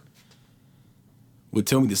smoke would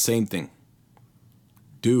tell me the same thing.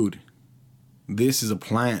 Dude, this is a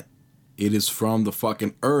plant. It is from the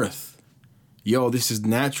fucking earth. Yo, this is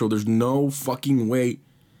natural. There's no fucking way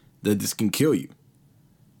that this can kill you.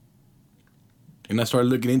 And I started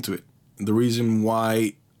looking into it. The reason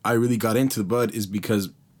why I really got into the bud is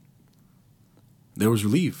because there was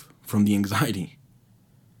relief from the anxiety.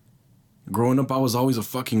 Growing up, I was always a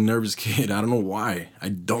fucking nervous kid. I don't know why. I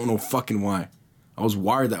don't know fucking why. I was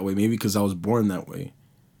wired that way. Maybe because I was born that way.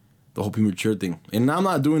 The whole premature thing. And I'm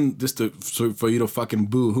not doing this for you to fucking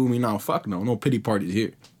boo-hoo me now. Fuck no. No pity parties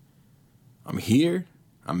here. I'm here.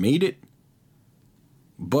 I made it.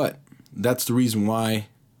 But that's the reason why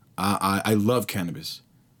I love cannabis.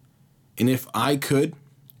 And if I could,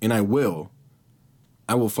 and I will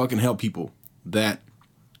fucking help people that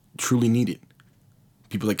truly need it.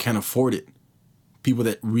 People that can't afford it. People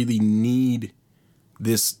that really need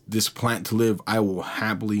this plant to live. I will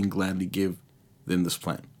happily and gladly give them this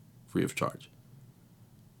plant. Free of charge.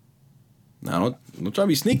 Now, don't try to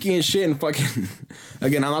be sneaky and shit and fucking...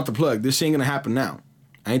 Again, I'm not the plug. This shit ain't gonna happen now.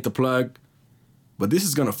 I ain't the plug. But this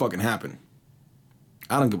is gonna fucking happen.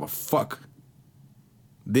 I don't give a fuck.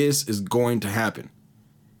 This is going to happen.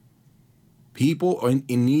 People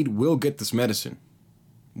in need will get this medicine.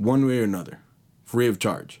 One way or another. Free of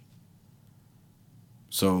charge.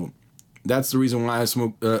 So, that's the reason why I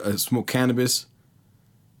smoke cannabis.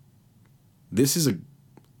 This is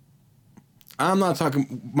I'm not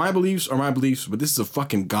talking... My beliefs are my beliefs, but this is a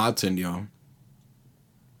fucking godsend, y'all.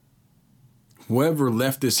 Whoever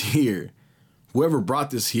left this here, whoever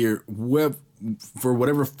brought this here, for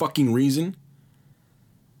whatever fucking reason,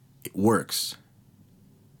 it works.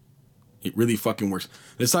 It really fucking works.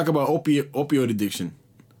 Let's talk about opioid addiction.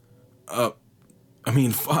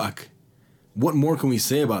 Fuck. What more can we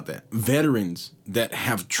say about that? Veterans that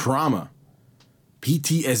have trauma,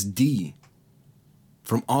 PTSD,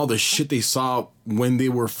 from all the shit they saw when they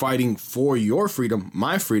were fighting for your freedom,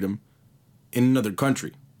 my freedom, in another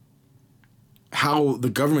country. How the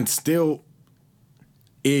government still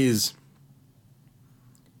is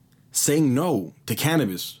saying no to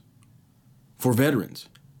cannabis for veterans.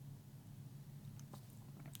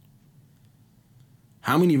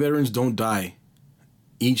 How many veterans don't die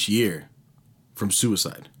each year from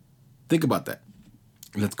suicide? Think about that.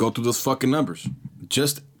 Let's go through those fucking numbers.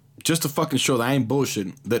 Just to fucking show that I ain't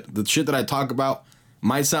bullshitting. That the shit that I talk about,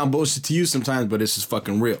 Might sound bullshit to you sometimes, but it's just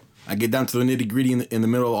fucking real. I get down to the nitty gritty in the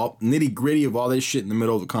middle, nitty gritty of all this shit in the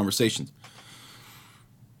middle of the conversations.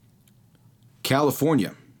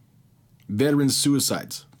 California, veteran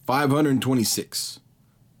suicides, 526.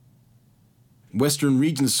 Western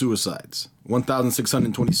region suicides,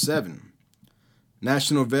 1,627.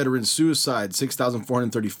 National veteran suicide,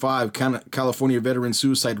 6,435. California veteran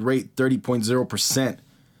suicide rate, 30.0%.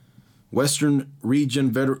 Western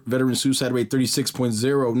region veteran suicide rate,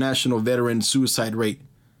 36.0. National veteran suicide rate,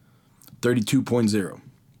 32.0.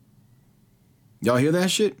 Y'all hear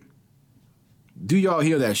that shit? Do y'all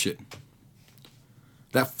hear that shit?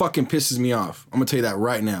 That fucking pisses me off. I'm gonna tell you that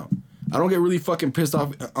right now. I don't get really fucking pissed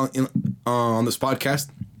off on this podcast,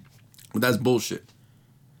 but that's bullshit.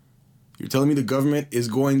 You're telling me the government is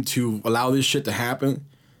going to allow this shit to happen?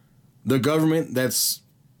 The government that's,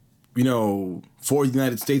 you know, for the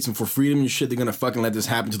United States and for freedom and shit, they're gonna fucking let this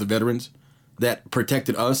happen to the veterans that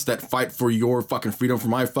protected us, that fight for your fucking freedom, for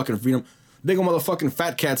my fucking freedom. Big old motherfucking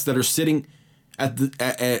fat cats that are sitting at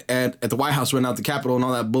the White House right now, at the Capitol and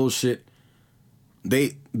all that bullshit.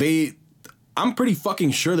 I'm pretty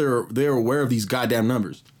fucking sure they're aware of these goddamn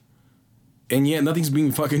numbers, and yet nothing's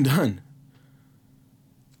being fucking done.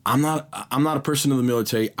 I'm not a person in the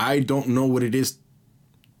military. I don't know what it is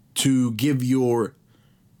to give your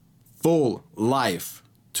full life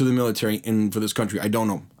to the military and for this country. I don't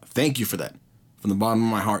know. Thank you for that. From the bottom of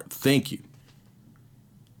my heart, thank you.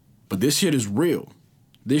 But this shit is real.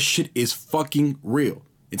 This shit is fucking real.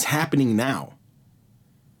 It's happening now.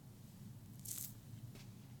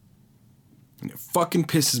 And it fucking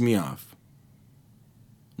pisses me off.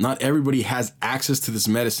 Not everybody has access to this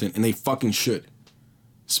medicine, and they fucking should.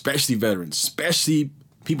 Especially veterans. Especially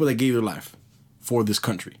people that gave their life for this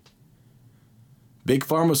country. Big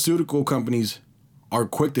pharmaceutical companies are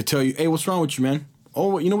quick to tell you, hey, what's wrong with you, man?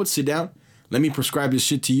 Oh, you know what? Sit down. Let me prescribe this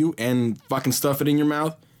shit to you and fucking stuff it in your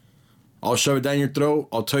mouth. I'll shove it down your throat.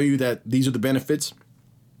 I'll tell you that these are the benefits.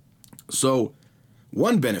 So,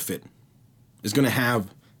 one benefit is going to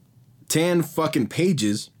have 10 fucking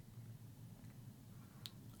pages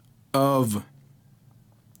of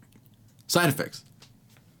side effects.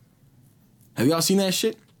 Have y'all seen that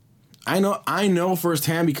shit? I know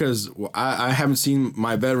firsthand because I haven't seen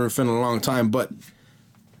my veteran friend in a long time, but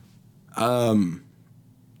I don't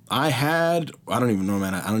even know,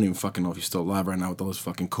 man. I don't even fucking know if he's still alive right now with all this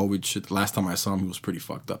fucking COVID shit. The last time I saw him, he was pretty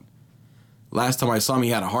fucked up. Last time I saw him, he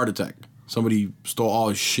had a heart attack. Somebody stole all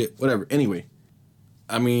his shit, whatever. Anyway,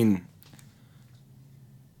 I mean,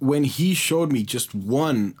 when he showed me just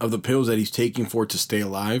one of the pills that he's taking for to stay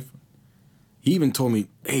alive, he even told me,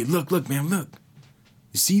 hey, look, man, look.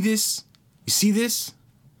 You see this? You see this?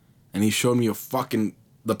 And he showed me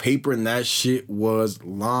the paper, and that shit was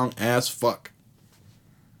long as fuck.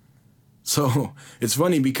 So it's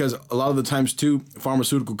funny because a lot of the times too,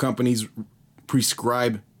 pharmaceutical companies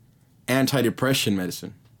prescribe antidepressant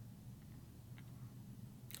medicine.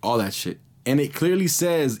 All that shit. And it clearly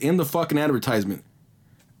says in the fucking advertisement,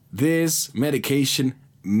 this medication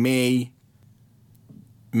may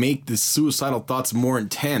make the suicidal thoughts more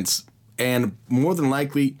intense. And more than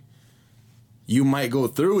likely, you might go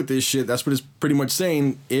through with this shit. That's what it's pretty much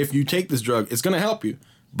saying. If you take this drug, it's going to help you.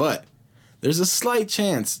 But there's a slight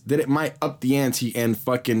chance that it might up the ante and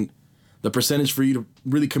fucking the percentage for you to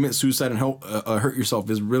really commit suicide and hurt yourself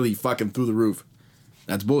is really fucking through the roof.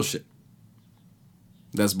 That's bullshit.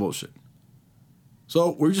 That's bullshit.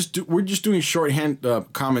 So we're just doing shorthand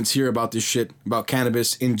comments here about this shit, about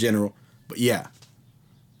cannabis in general. But yeah.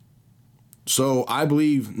 So I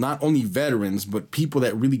believe not only veterans, but people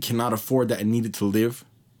that really cannot afford that and needed to live,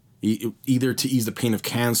 either to ease the pain of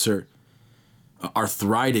cancer,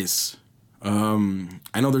 arthritis.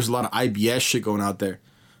 I know there's a lot of IBS shit going out there.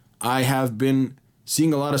 I have been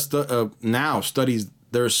seeing a lot of studies.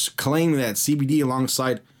 There's claiming that CBD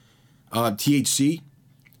alongside THC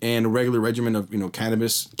and a regular regimen of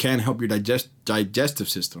cannabis can help your digestive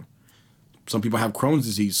system. Some people have Crohn's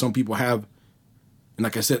disease. Some people have, and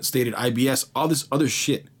like I said, stated IBS. All this other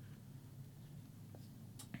shit.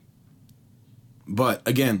 But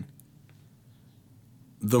again,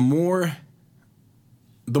 the more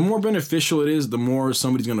beneficial it is, the more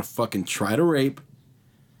somebody's gonna fucking try to rape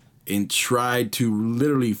and try to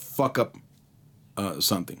literally fuck up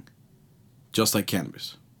something, just like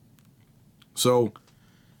cannabis. So,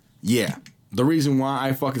 yeah, the reason why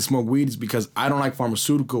I fucking smoke weed is because I don't like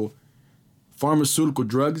pharmaceutical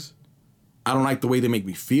drugs. I don't like the way they make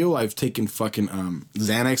me feel. I've taken fucking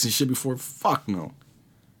Xanax and shit before. Fuck no.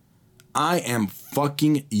 I am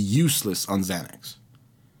fucking useless on Xanax.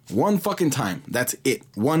 One fucking time. That's it.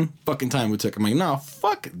 One fucking time we took. I'm like, nah,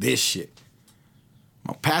 fuck this shit.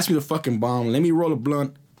 Pass me the fucking bomb. Let me roll a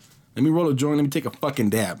blunt. Let me roll a joint. Let me take a fucking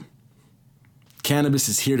dab. Cannabis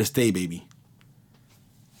is here to stay, baby.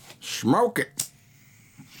 Smoke it.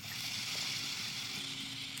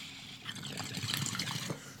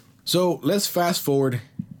 So let's fast forward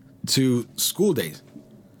to school days.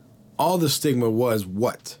 All the stigma was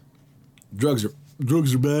what? Drugs are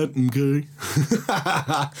bad, okay?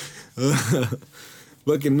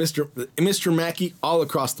 Fucking Mr. Mackey all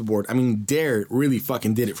across the board. I mean, Dare really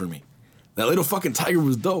fucking did it for me. That little fucking tiger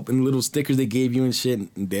was dope, and the little stickers they gave you and shit,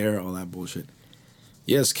 and Dare, all that bullshit.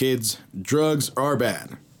 Yes, kids, drugs are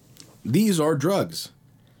bad. These are drugs.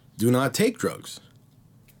 Do not take drugs.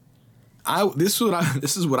 This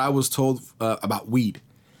is what I was told about weed.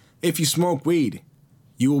 If you smoke weed,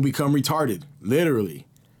 you will become retarded. Literally,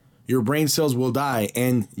 your brain cells will die,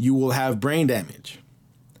 and you will have brain damage.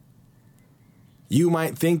 You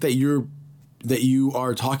might think that you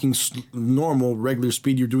are talking normal, regular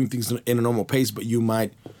speed. You're doing things in a normal pace, but you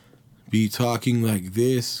might be talking like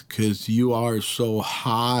this because you are so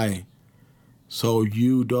high. So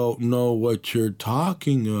you don't know what you're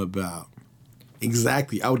talking about.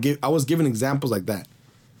 Exactly. I was giving examples like that.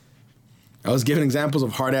 I was giving examples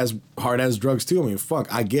of hard ass drugs too. I mean,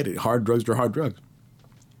 fuck, I get it. Hard drugs are hard drugs.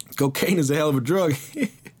 Cocaine is a hell of a drug.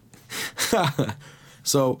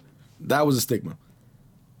 So that was a stigma.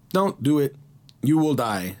 Don't do it. You will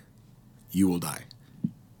die. You will die.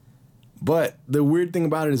 But the weird thing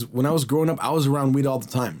about it is when I was growing up, I was around weed all the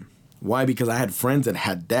time. Why? Because I had friends that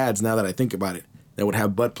had dads, now that I think about it, that would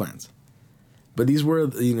have bud plants. But these were,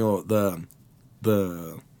 the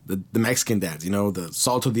Mexican dads, the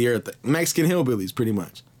salt of the earth, the Mexican hillbillies, pretty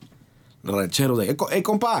much. The rancheros, like, hey,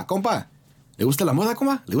 compa, ¿le gusta la mota,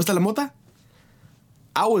 compa? ¿Le gusta la mota?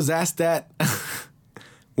 I was asked that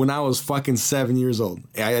when I was fucking 7 years old.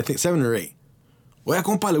 I think 7 or 8. Oye,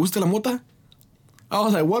 compa, ¿le gusta la mota? I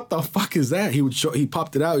was like, what the fuck is that? He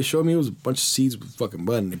popped it out. He showed me it was a bunch of seeds with fucking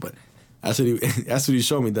bud in it. But that's what he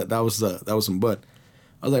showed me. That was some bud.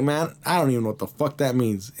 I was like, man, I don't even know what the fuck that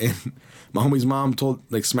means. And my homie's mom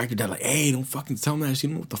smacked her dad like, hey, don't fucking tell me that. She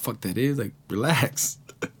don't know what the fuck that is. Like, relax.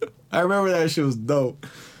 I remember that shit was dope.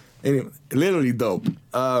 Anyway, literally dope.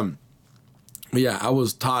 But yeah, I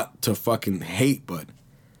was taught to fucking hate bud.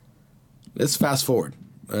 Let's fast forward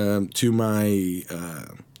to my.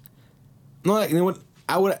 No, you know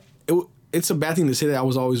what? It's a bad thing to say that I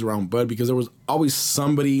was always around bud because there was always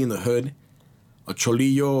somebody in the hood, a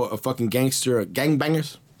cholillo, a fucking gangster, a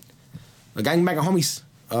gangbangers, a gangbanger homies,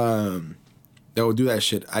 that would do that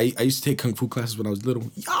shit. I used to take kung fu classes when I was little.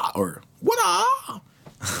 Yeah, or what up?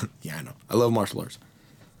 Yeah, I know. I love martial arts.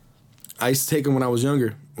 I used to take them when I was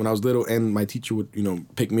younger, when I was little, and my teacher would,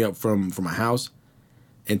 pick me up from my house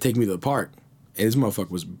and take me to the park. And this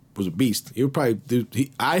motherfucker was a beast. He would probably do.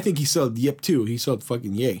 I think he sold Yep too. He sold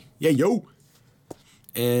fucking Yay. Yeah, yo.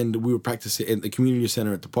 And we would practice it at the community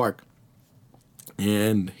center at the park.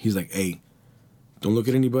 And he's like, hey, don't look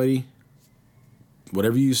at anybody.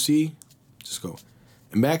 Whatever you see, just go.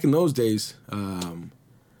 And back in those days,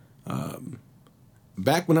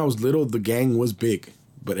 back when I was little, the gang was big.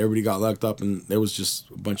 But everybody got locked up and there was just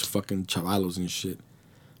a bunch of fucking chavalos and shit.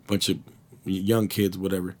 Bunch of young kids,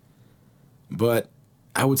 whatever. But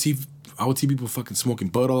I would see people fucking smoking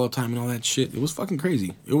bud all the time and all that shit. It was fucking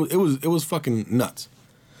crazy. It was fucking nuts.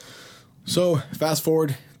 So fast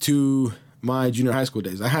forward to my junior high school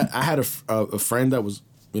days. I had a friend that was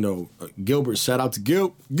Gilbert. Shout out to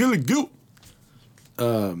Gilly.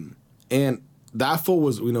 And that fool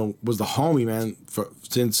was the homie, man,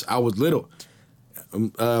 since I was little.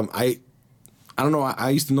 I don't know. I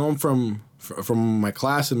used to know him from my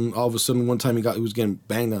class, and all of a sudden one time he was getting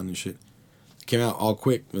banged on and shit. Came out all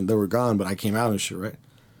quick and they were gone, but I came out and shit, right?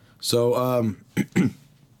 So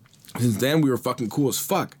since then we were fucking cool as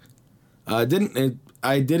fuck. We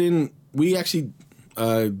actually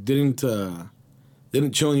didn't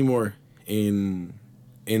chill anymore in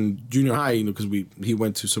junior high, because he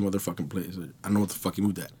went to some other fucking place. I don't know what the fuck he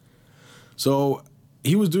moved at. So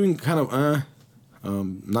he was doing kind of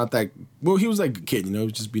not that well. He was like a kid, he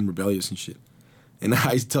was just being rebellious and shit. And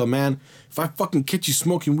I used to tell him, man, if I fucking catch you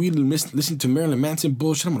smoking weed and listening to Marilyn Manson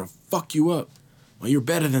bullshit, I'm gonna fuck you up. Well, you're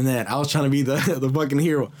better than that. I was trying to be the fucking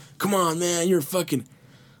hero. Come on, man,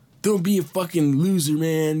 don't be a fucking loser,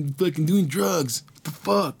 man. You're fucking doing drugs. What the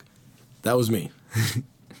fuck? That was me.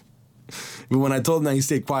 But when I told him that, he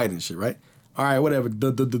stayed quiet and shit, right? All right, whatever.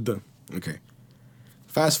 Okay.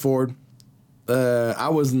 Fast forward. I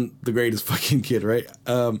wasn't the greatest fucking kid, right?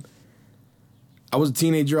 I was a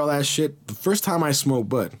teenager, all that shit. The first time I smoked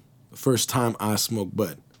bud,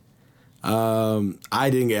 I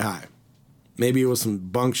didn't get high. Maybe it was some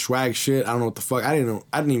bunk swag shit. I don't know what the fuck. I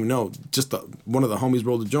didn't even know. Just one of the homies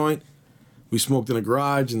rolled a joint. We smoked in a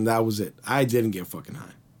garage, and that was it. I didn't get fucking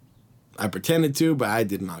high. I pretended to, but I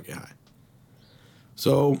did not get high.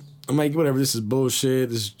 So I'm like, whatever. This is bullshit.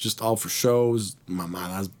 This is just all for shows. My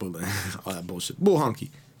mind, that's bull, all that bullshit. Bull honky.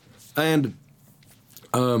 And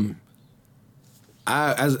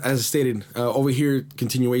as I stated, over here,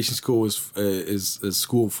 continuation school is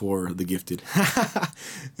school for the gifted.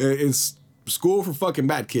 It's school for fucking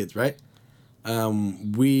bad kids, right?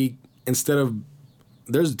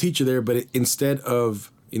 There's a teacher there, but instead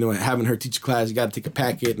of, having her teach a class, you got to take a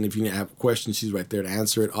packet, and if you have a question, she's right there to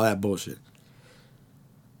answer it, all that bullshit.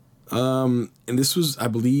 And this was, I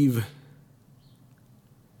believe,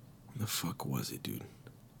 what the fuck was it, dude?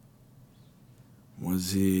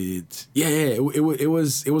 Was it? Yeah. It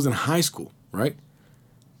was in high school, right?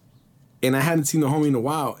 And I hadn't seen the homie in a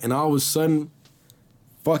while, and all of a sudden,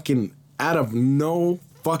 fucking out of no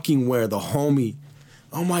fucking where, the homie,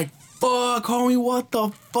 I'm like, fuck, homie, what the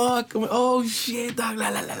fuck? I'm like, oh shit, dog,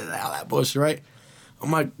 all that bullshit, right?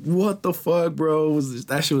 I'm like, what the fuck, bro?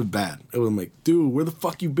 That shit was bad. It was like, dude, where the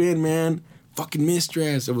fuck you been, man? Fucking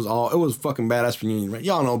mistress. It was fucking badass reunion, right?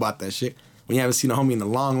 Y'all know about that shit. When you haven't seen a homie in a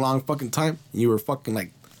long, long fucking time, and you were fucking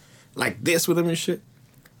like this with him and shit.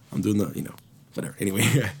 I'm doing the, whatever. Anyway,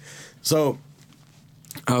 so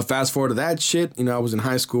fast forward to that shit. I was in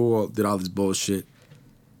high school, did all this bullshit,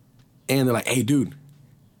 and they're like, "Hey, dude,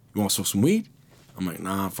 you want to smoke some weed?" I'm like,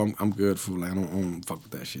 "Nah, I'm good, fool. Like, I don't fuck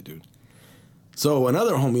with that shit, dude." So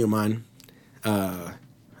another homie of mine, the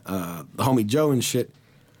homie Joe and shit,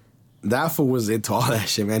 that fool was into all that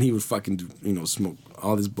shit, man. He would fucking do, smoke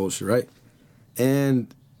all this bullshit, right?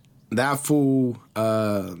 And that fool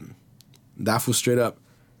straight up,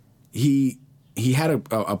 he had a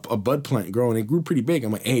bud plant growing. It grew pretty big.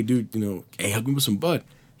 I'm like, hey, dude, hey, hook me with some bud.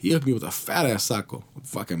 He hooked me with a fat ass saco, a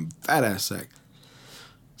fucking fat ass sack.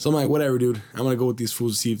 So I'm like, whatever, dude. I'm gonna go with these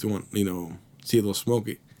fools to see if they want, see if they'll smoke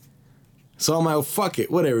it. So I'm like, well, fuck it,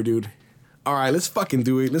 whatever, dude. All right, let's fucking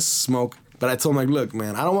do it. Let's smoke. But I told him, like, look,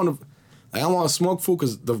 man, I don't want to smoke, fool,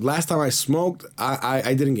 because the last time I smoked,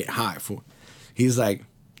 I didn't get high, fool. He's like,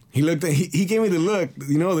 he gave me the look,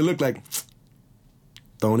 the look like,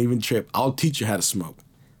 don't even trip. I'll teach you how to smoke.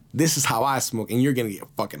 This is how I smoke, and you're going to get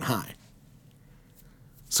fucking high.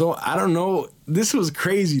 So, I don't know. This was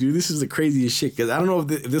crazy, dude. This is the craziest shit, because I don't know if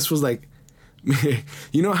this was like,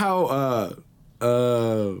 how,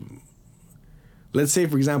 let's say,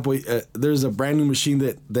 for example, there's a brand new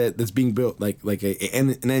machine that's being built, like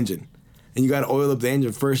an engine. And you got to oil up the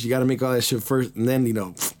engine first. You got to make all that shit first, and then,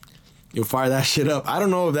 you'll fire that shit up. I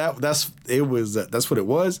don't know if that's what it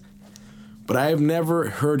was, but I have never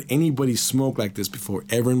heard anybody smoke like this before,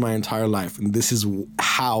 ever in my entire life. And this is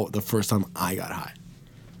how the first time I got high.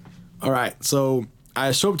 All right, so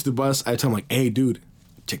I show up to the bus. I tell him, like, hey, dude,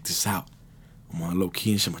 check this out. I'm on low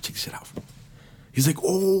key and shit. I'm gonna check this shit out. He's like,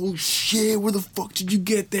 oh shit, where the fuck did you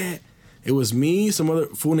get that? It was me, some other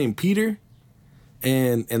fool named Peter,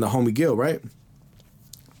 and the homie Gil, right?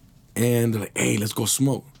 And they're like, hey, let's go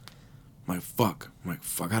smoke. I'm like, fuck,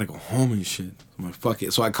 I gotta go home and shit. I'm like, fuck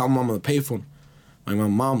it. So I call mom on the payphone. Like, my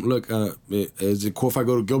mom, look, is it cool if I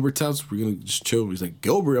go to Gilbert's house? We're gonna just chill. He's like,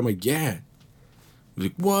 Gilbert? I'm like, yeah. He's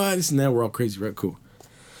like, what? This and that. We're all crazy, right? Cool.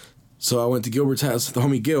 So I went to Gilbert's house, the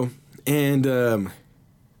homie Gil, and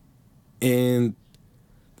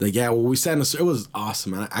like, yeah, well, we sat in it was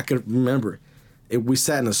awesome, man. I could remember it. We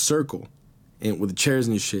sat in a circle and with the chairs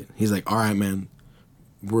and shit. He's like, all right, man,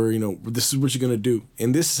 this is what you're gonna do.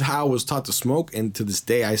 And this is how I was taught to smoke, and to this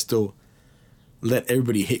day I still let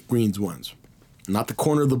everybody hit greens once. Not the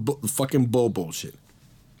corner of the fucking bull bullshit.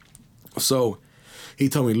 So he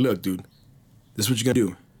told me, look, dude, this is what you're gonna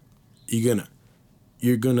do.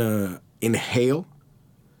 You're gonna inhale.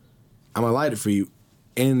 I'm gonna light it for you,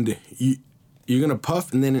 and you're gonna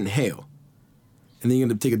puff and then inhale, and then you're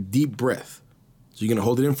gonna take a deep breath. So you're gonna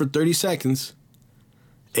hold it in for 30 seconds,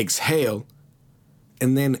 exhale,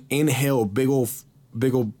 and then inhale a big old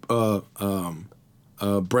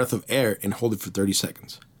breath of air and hold it for 30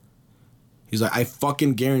 seconds. He's like, I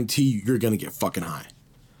fucking guarantee you're gonna get fucking high.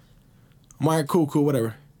 I'm like, cool,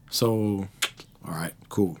 whatever. So, all right,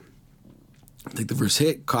 cool. Take the first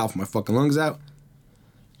hit, cough my fucking lungs out,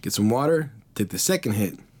 get some water, take the second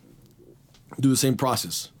hit, do the same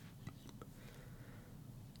process.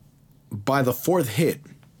 By the fourth hit,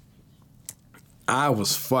 I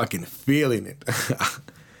was fucking feeling it.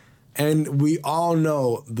 And we all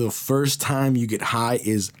know the first time you get high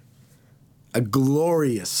is a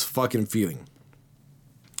glorious fucking feeling.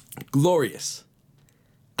 Glorious.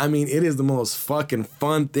 I mean, it is the most fucking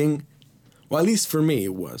fun thing. Well, at least for me,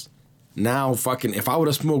 it was. Now, fucking, if I would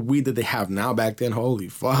have smoked weed that they have now back then, holy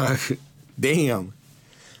fuck. Damn.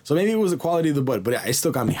 So maybe it was the quality of the bud, but it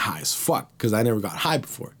still got me high as fuck because I never got high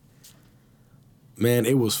before. Man,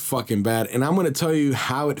 it was fucking bad. And I'm going to tell you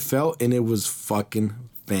how it felt, and it was fucking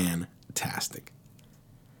fantastic.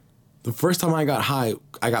 The first time I got high,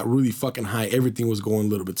 I got really fucking high. Everything was going a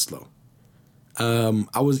little bit slow.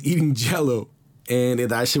 I was eating Jell-O, and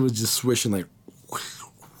that shit was just swishing like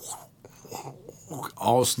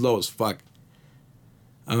all slow as fuck.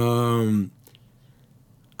 I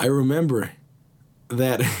remember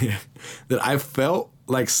that that I felt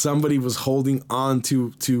like somebody was holding on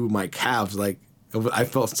to my calves. Like I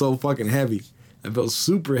felt so fucking heavy. I felt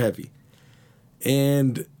super heavy.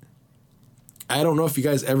 And I don't know if you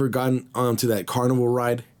guys ever gotten onto that carnival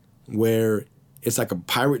ride where it's like a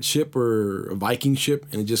pirate ship or a Viking ship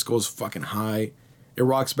and it just goes fucking high. It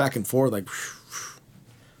rocks back and forth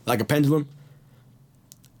like a pendulum.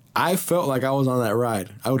 I felt like I was on that ride.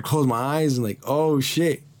 I would close my eyes and like, oh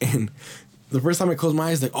shit. And the first time I closed my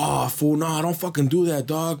eyes, like, oh fool, nah, don't fucking do that,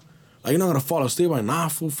 dog. Like, you're not gonna fall asleep. I'm like, nah,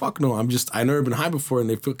 fool, fuck no. I've never been high before, and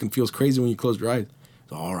it fucking feels crazy when you close your eyes.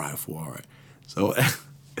 So, all right, fool, all right. So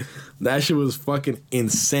that shit was fucking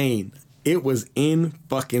insane. It was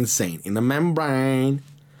fucking insane in the membrane.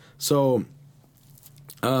 So,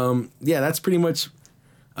 yeah, that's pretty much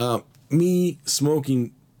me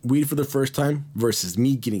smoking weed for the first time versus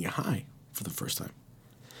me getting high for the first time.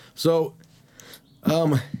 So,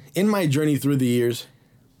 in my journey through the years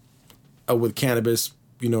with cannabis,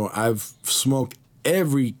 you know, I've smoked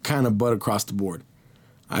every kind of bud across the board.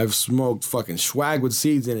 I've smoked fucking swag with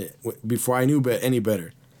seeds in it before I knew any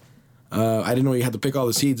better. I didn't know you had to pick all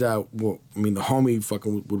the seeds out. Well, I mean, the homie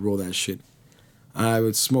fucking would roll that shit.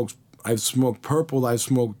 I've smoked purple. I've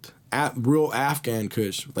smoked real Afghan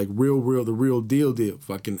Kush, like the real deal,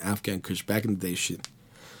 fucking Afghan Kush back in the day shit.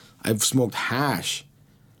 I've smoked hash.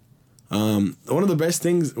 One of the best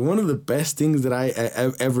things that I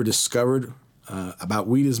ever discovered about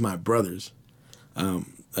weed is my brothers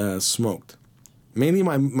smoked. Mainly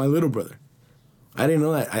my little brother. I didn't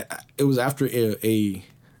know that. It was after a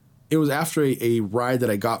ride that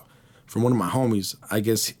I got from one of my homies. I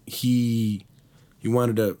guess he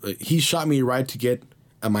shot me a ride to get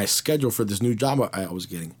my schedule for this new job I was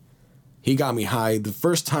getting. He got me high. The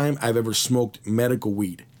first time I've ever smoked medical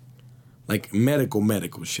weed. Like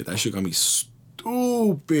medical shit. That shit got me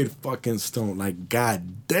stupid fucking stoned. Like,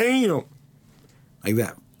 god damn. Like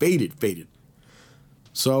that. Faded.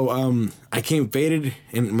 So I came faded,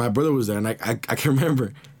 and my brother was there, and I can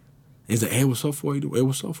remember. He's like, hey, what's up, fool? Hey,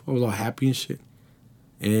 what's up, fool? I was all happy and shit.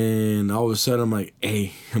 And all of a sudden, I'm like,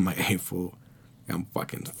 hey, fool. I'm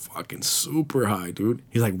fucking super high, dude.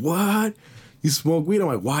 He's like, what? You smoke weed? I'm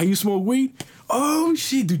like, why you smoke weed? Oh,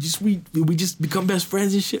 shit, dude. We just become best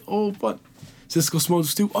friends and shit. Oh, fuck. Cisco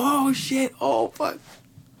smokes too. Oh, shit. Oh, fuck.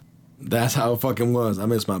 That's how it fucking was. I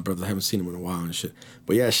miss my brother. I haven't seen him in a while and shit.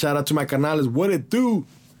 But yeah, shout out to my canales. What it do?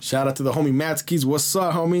 Shout out to the homie Matskis. What's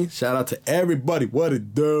up, homie? Shout out to everybody. What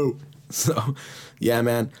it do? So, yeah,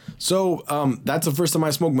 man. So, that's the first time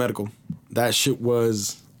I smoked medical. That shit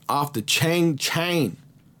was off the chain.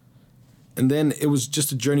 And then it was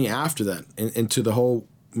just a journey after that into the whole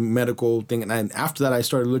medical thing. And after that, I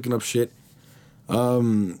started looking up shit.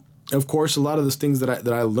 Of course, a lot of the things that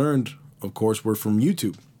I learned, of course, were from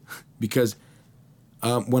YouTube. Because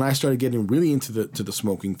when I started getting really into the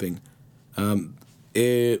smoking thing,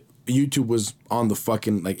 YouTube was on the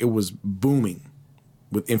fucking, like, it was booming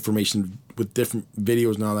with information, with different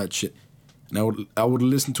videos and all that shit. And I would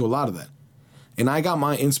listen to a lot of that. And I got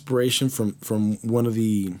my inspiration from one of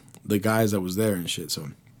the guys that was there and shit. So,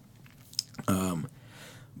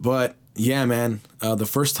 but yeah, man, the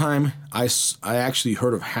first time I actually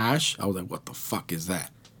heard of hash, I was like, what the fuck is that?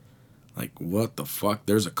 Like, what the fuck?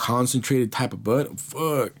 There's a concentrated type of bud?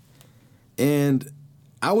 Fuck. And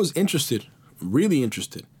I was interested, really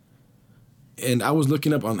interested. And I was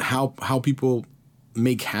looking up on how people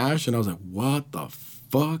make hash, and I was like, what the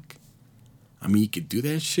fuck? I mean, you could do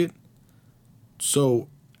that shit? So,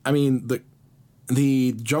 I mean,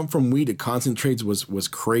 the jump from weed to concentrates was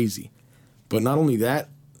crazy. But not only that,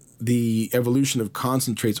 the evolution of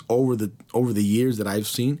concentrates over the years that I've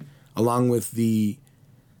seen, along with the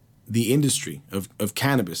industry of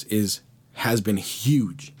cannabis has been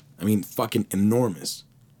huge. I mean, fucking enormous.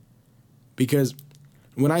 Because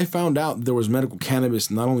when I found out there was medical cannabis,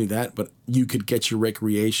 not only that, but you could get your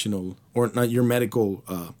recreational or not your medical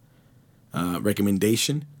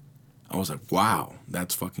recommendation, I was like, wow,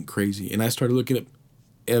 that's fucking crazy. And I started looking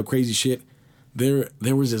at crazy shit.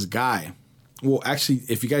 There was this guy. Well, actually,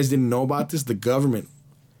 if you guys didn't know about this, the government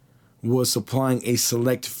was supplying a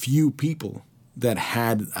select few people that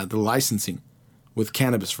had the licensing with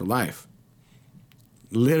cannabis for life.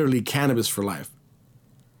 Literally cannabis for life.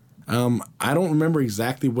 I don't remember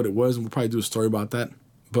exactly what it was. We'll probably do a story about that.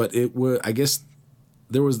 But it was, I guess,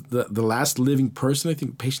 there was the last living person, I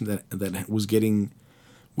think, patient that was getting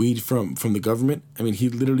weed from the government. I mean, he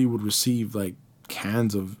literally would receive like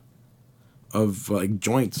cans of like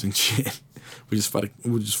joints and shit, which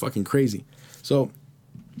is fucking crazy. So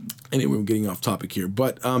anyway, we're getting off topic here,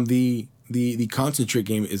 but the concentrate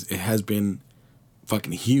game has been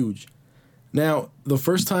fucking huge. Now, the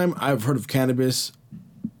first time I've heard of cannabis,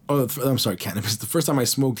 cannabis. The first time I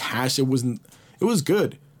smoked hash, it was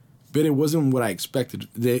good, but it wasn't what I expected.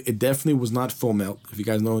 It definitely was not full melt. If you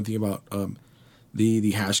guys know anything about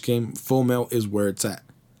the hash game, full melt is where it's at,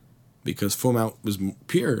 because full melt is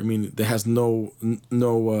pure. I mean, there has no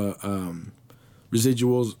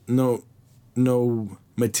residuals, no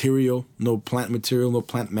material, no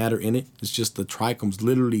plant matter in it. It's just the trichomes,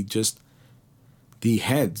 literally just the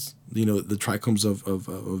heads, the trichomes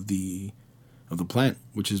of the plant,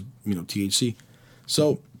 which is, THC.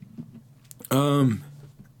 So, the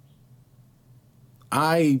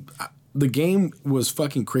game was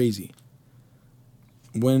fucking crazy.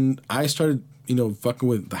 When I started, fucking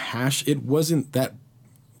with the hash, it wasn't that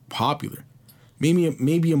popular.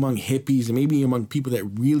 Maybe among hippies and maybe among people that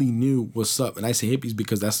really knew what's up. And I say hippies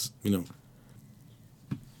because that's,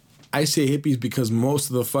 I say hippies because most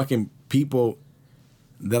of the fucking people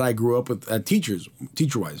that I grew up with,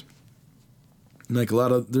 teacher-wise, like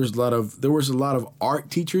there was a lot of art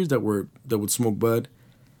teachers that would smoke bud.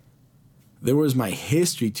 There was my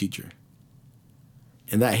history teacher.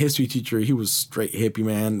 And that history teacher, he was straight hippie,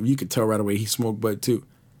 man. You could tell right away he smoked bud too.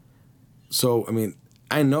 So, I mean,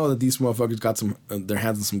 I know that these motherfuckers got their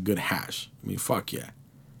hands on some good hash. I mean, fuck yeah.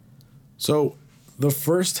 So, the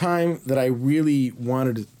first time that I really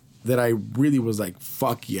was like,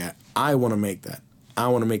 fuck yeah, I want to make that. I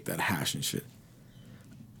want to make that hash and shit.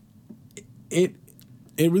 It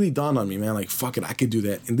really dawned on me, man, like, fuck it, I could do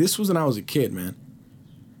that. And this was when I was a kid, man.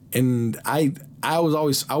 And I was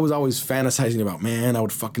always fantasizing about, man, I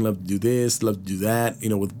would fucking love to do this, love to do that,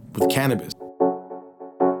 with cannabis.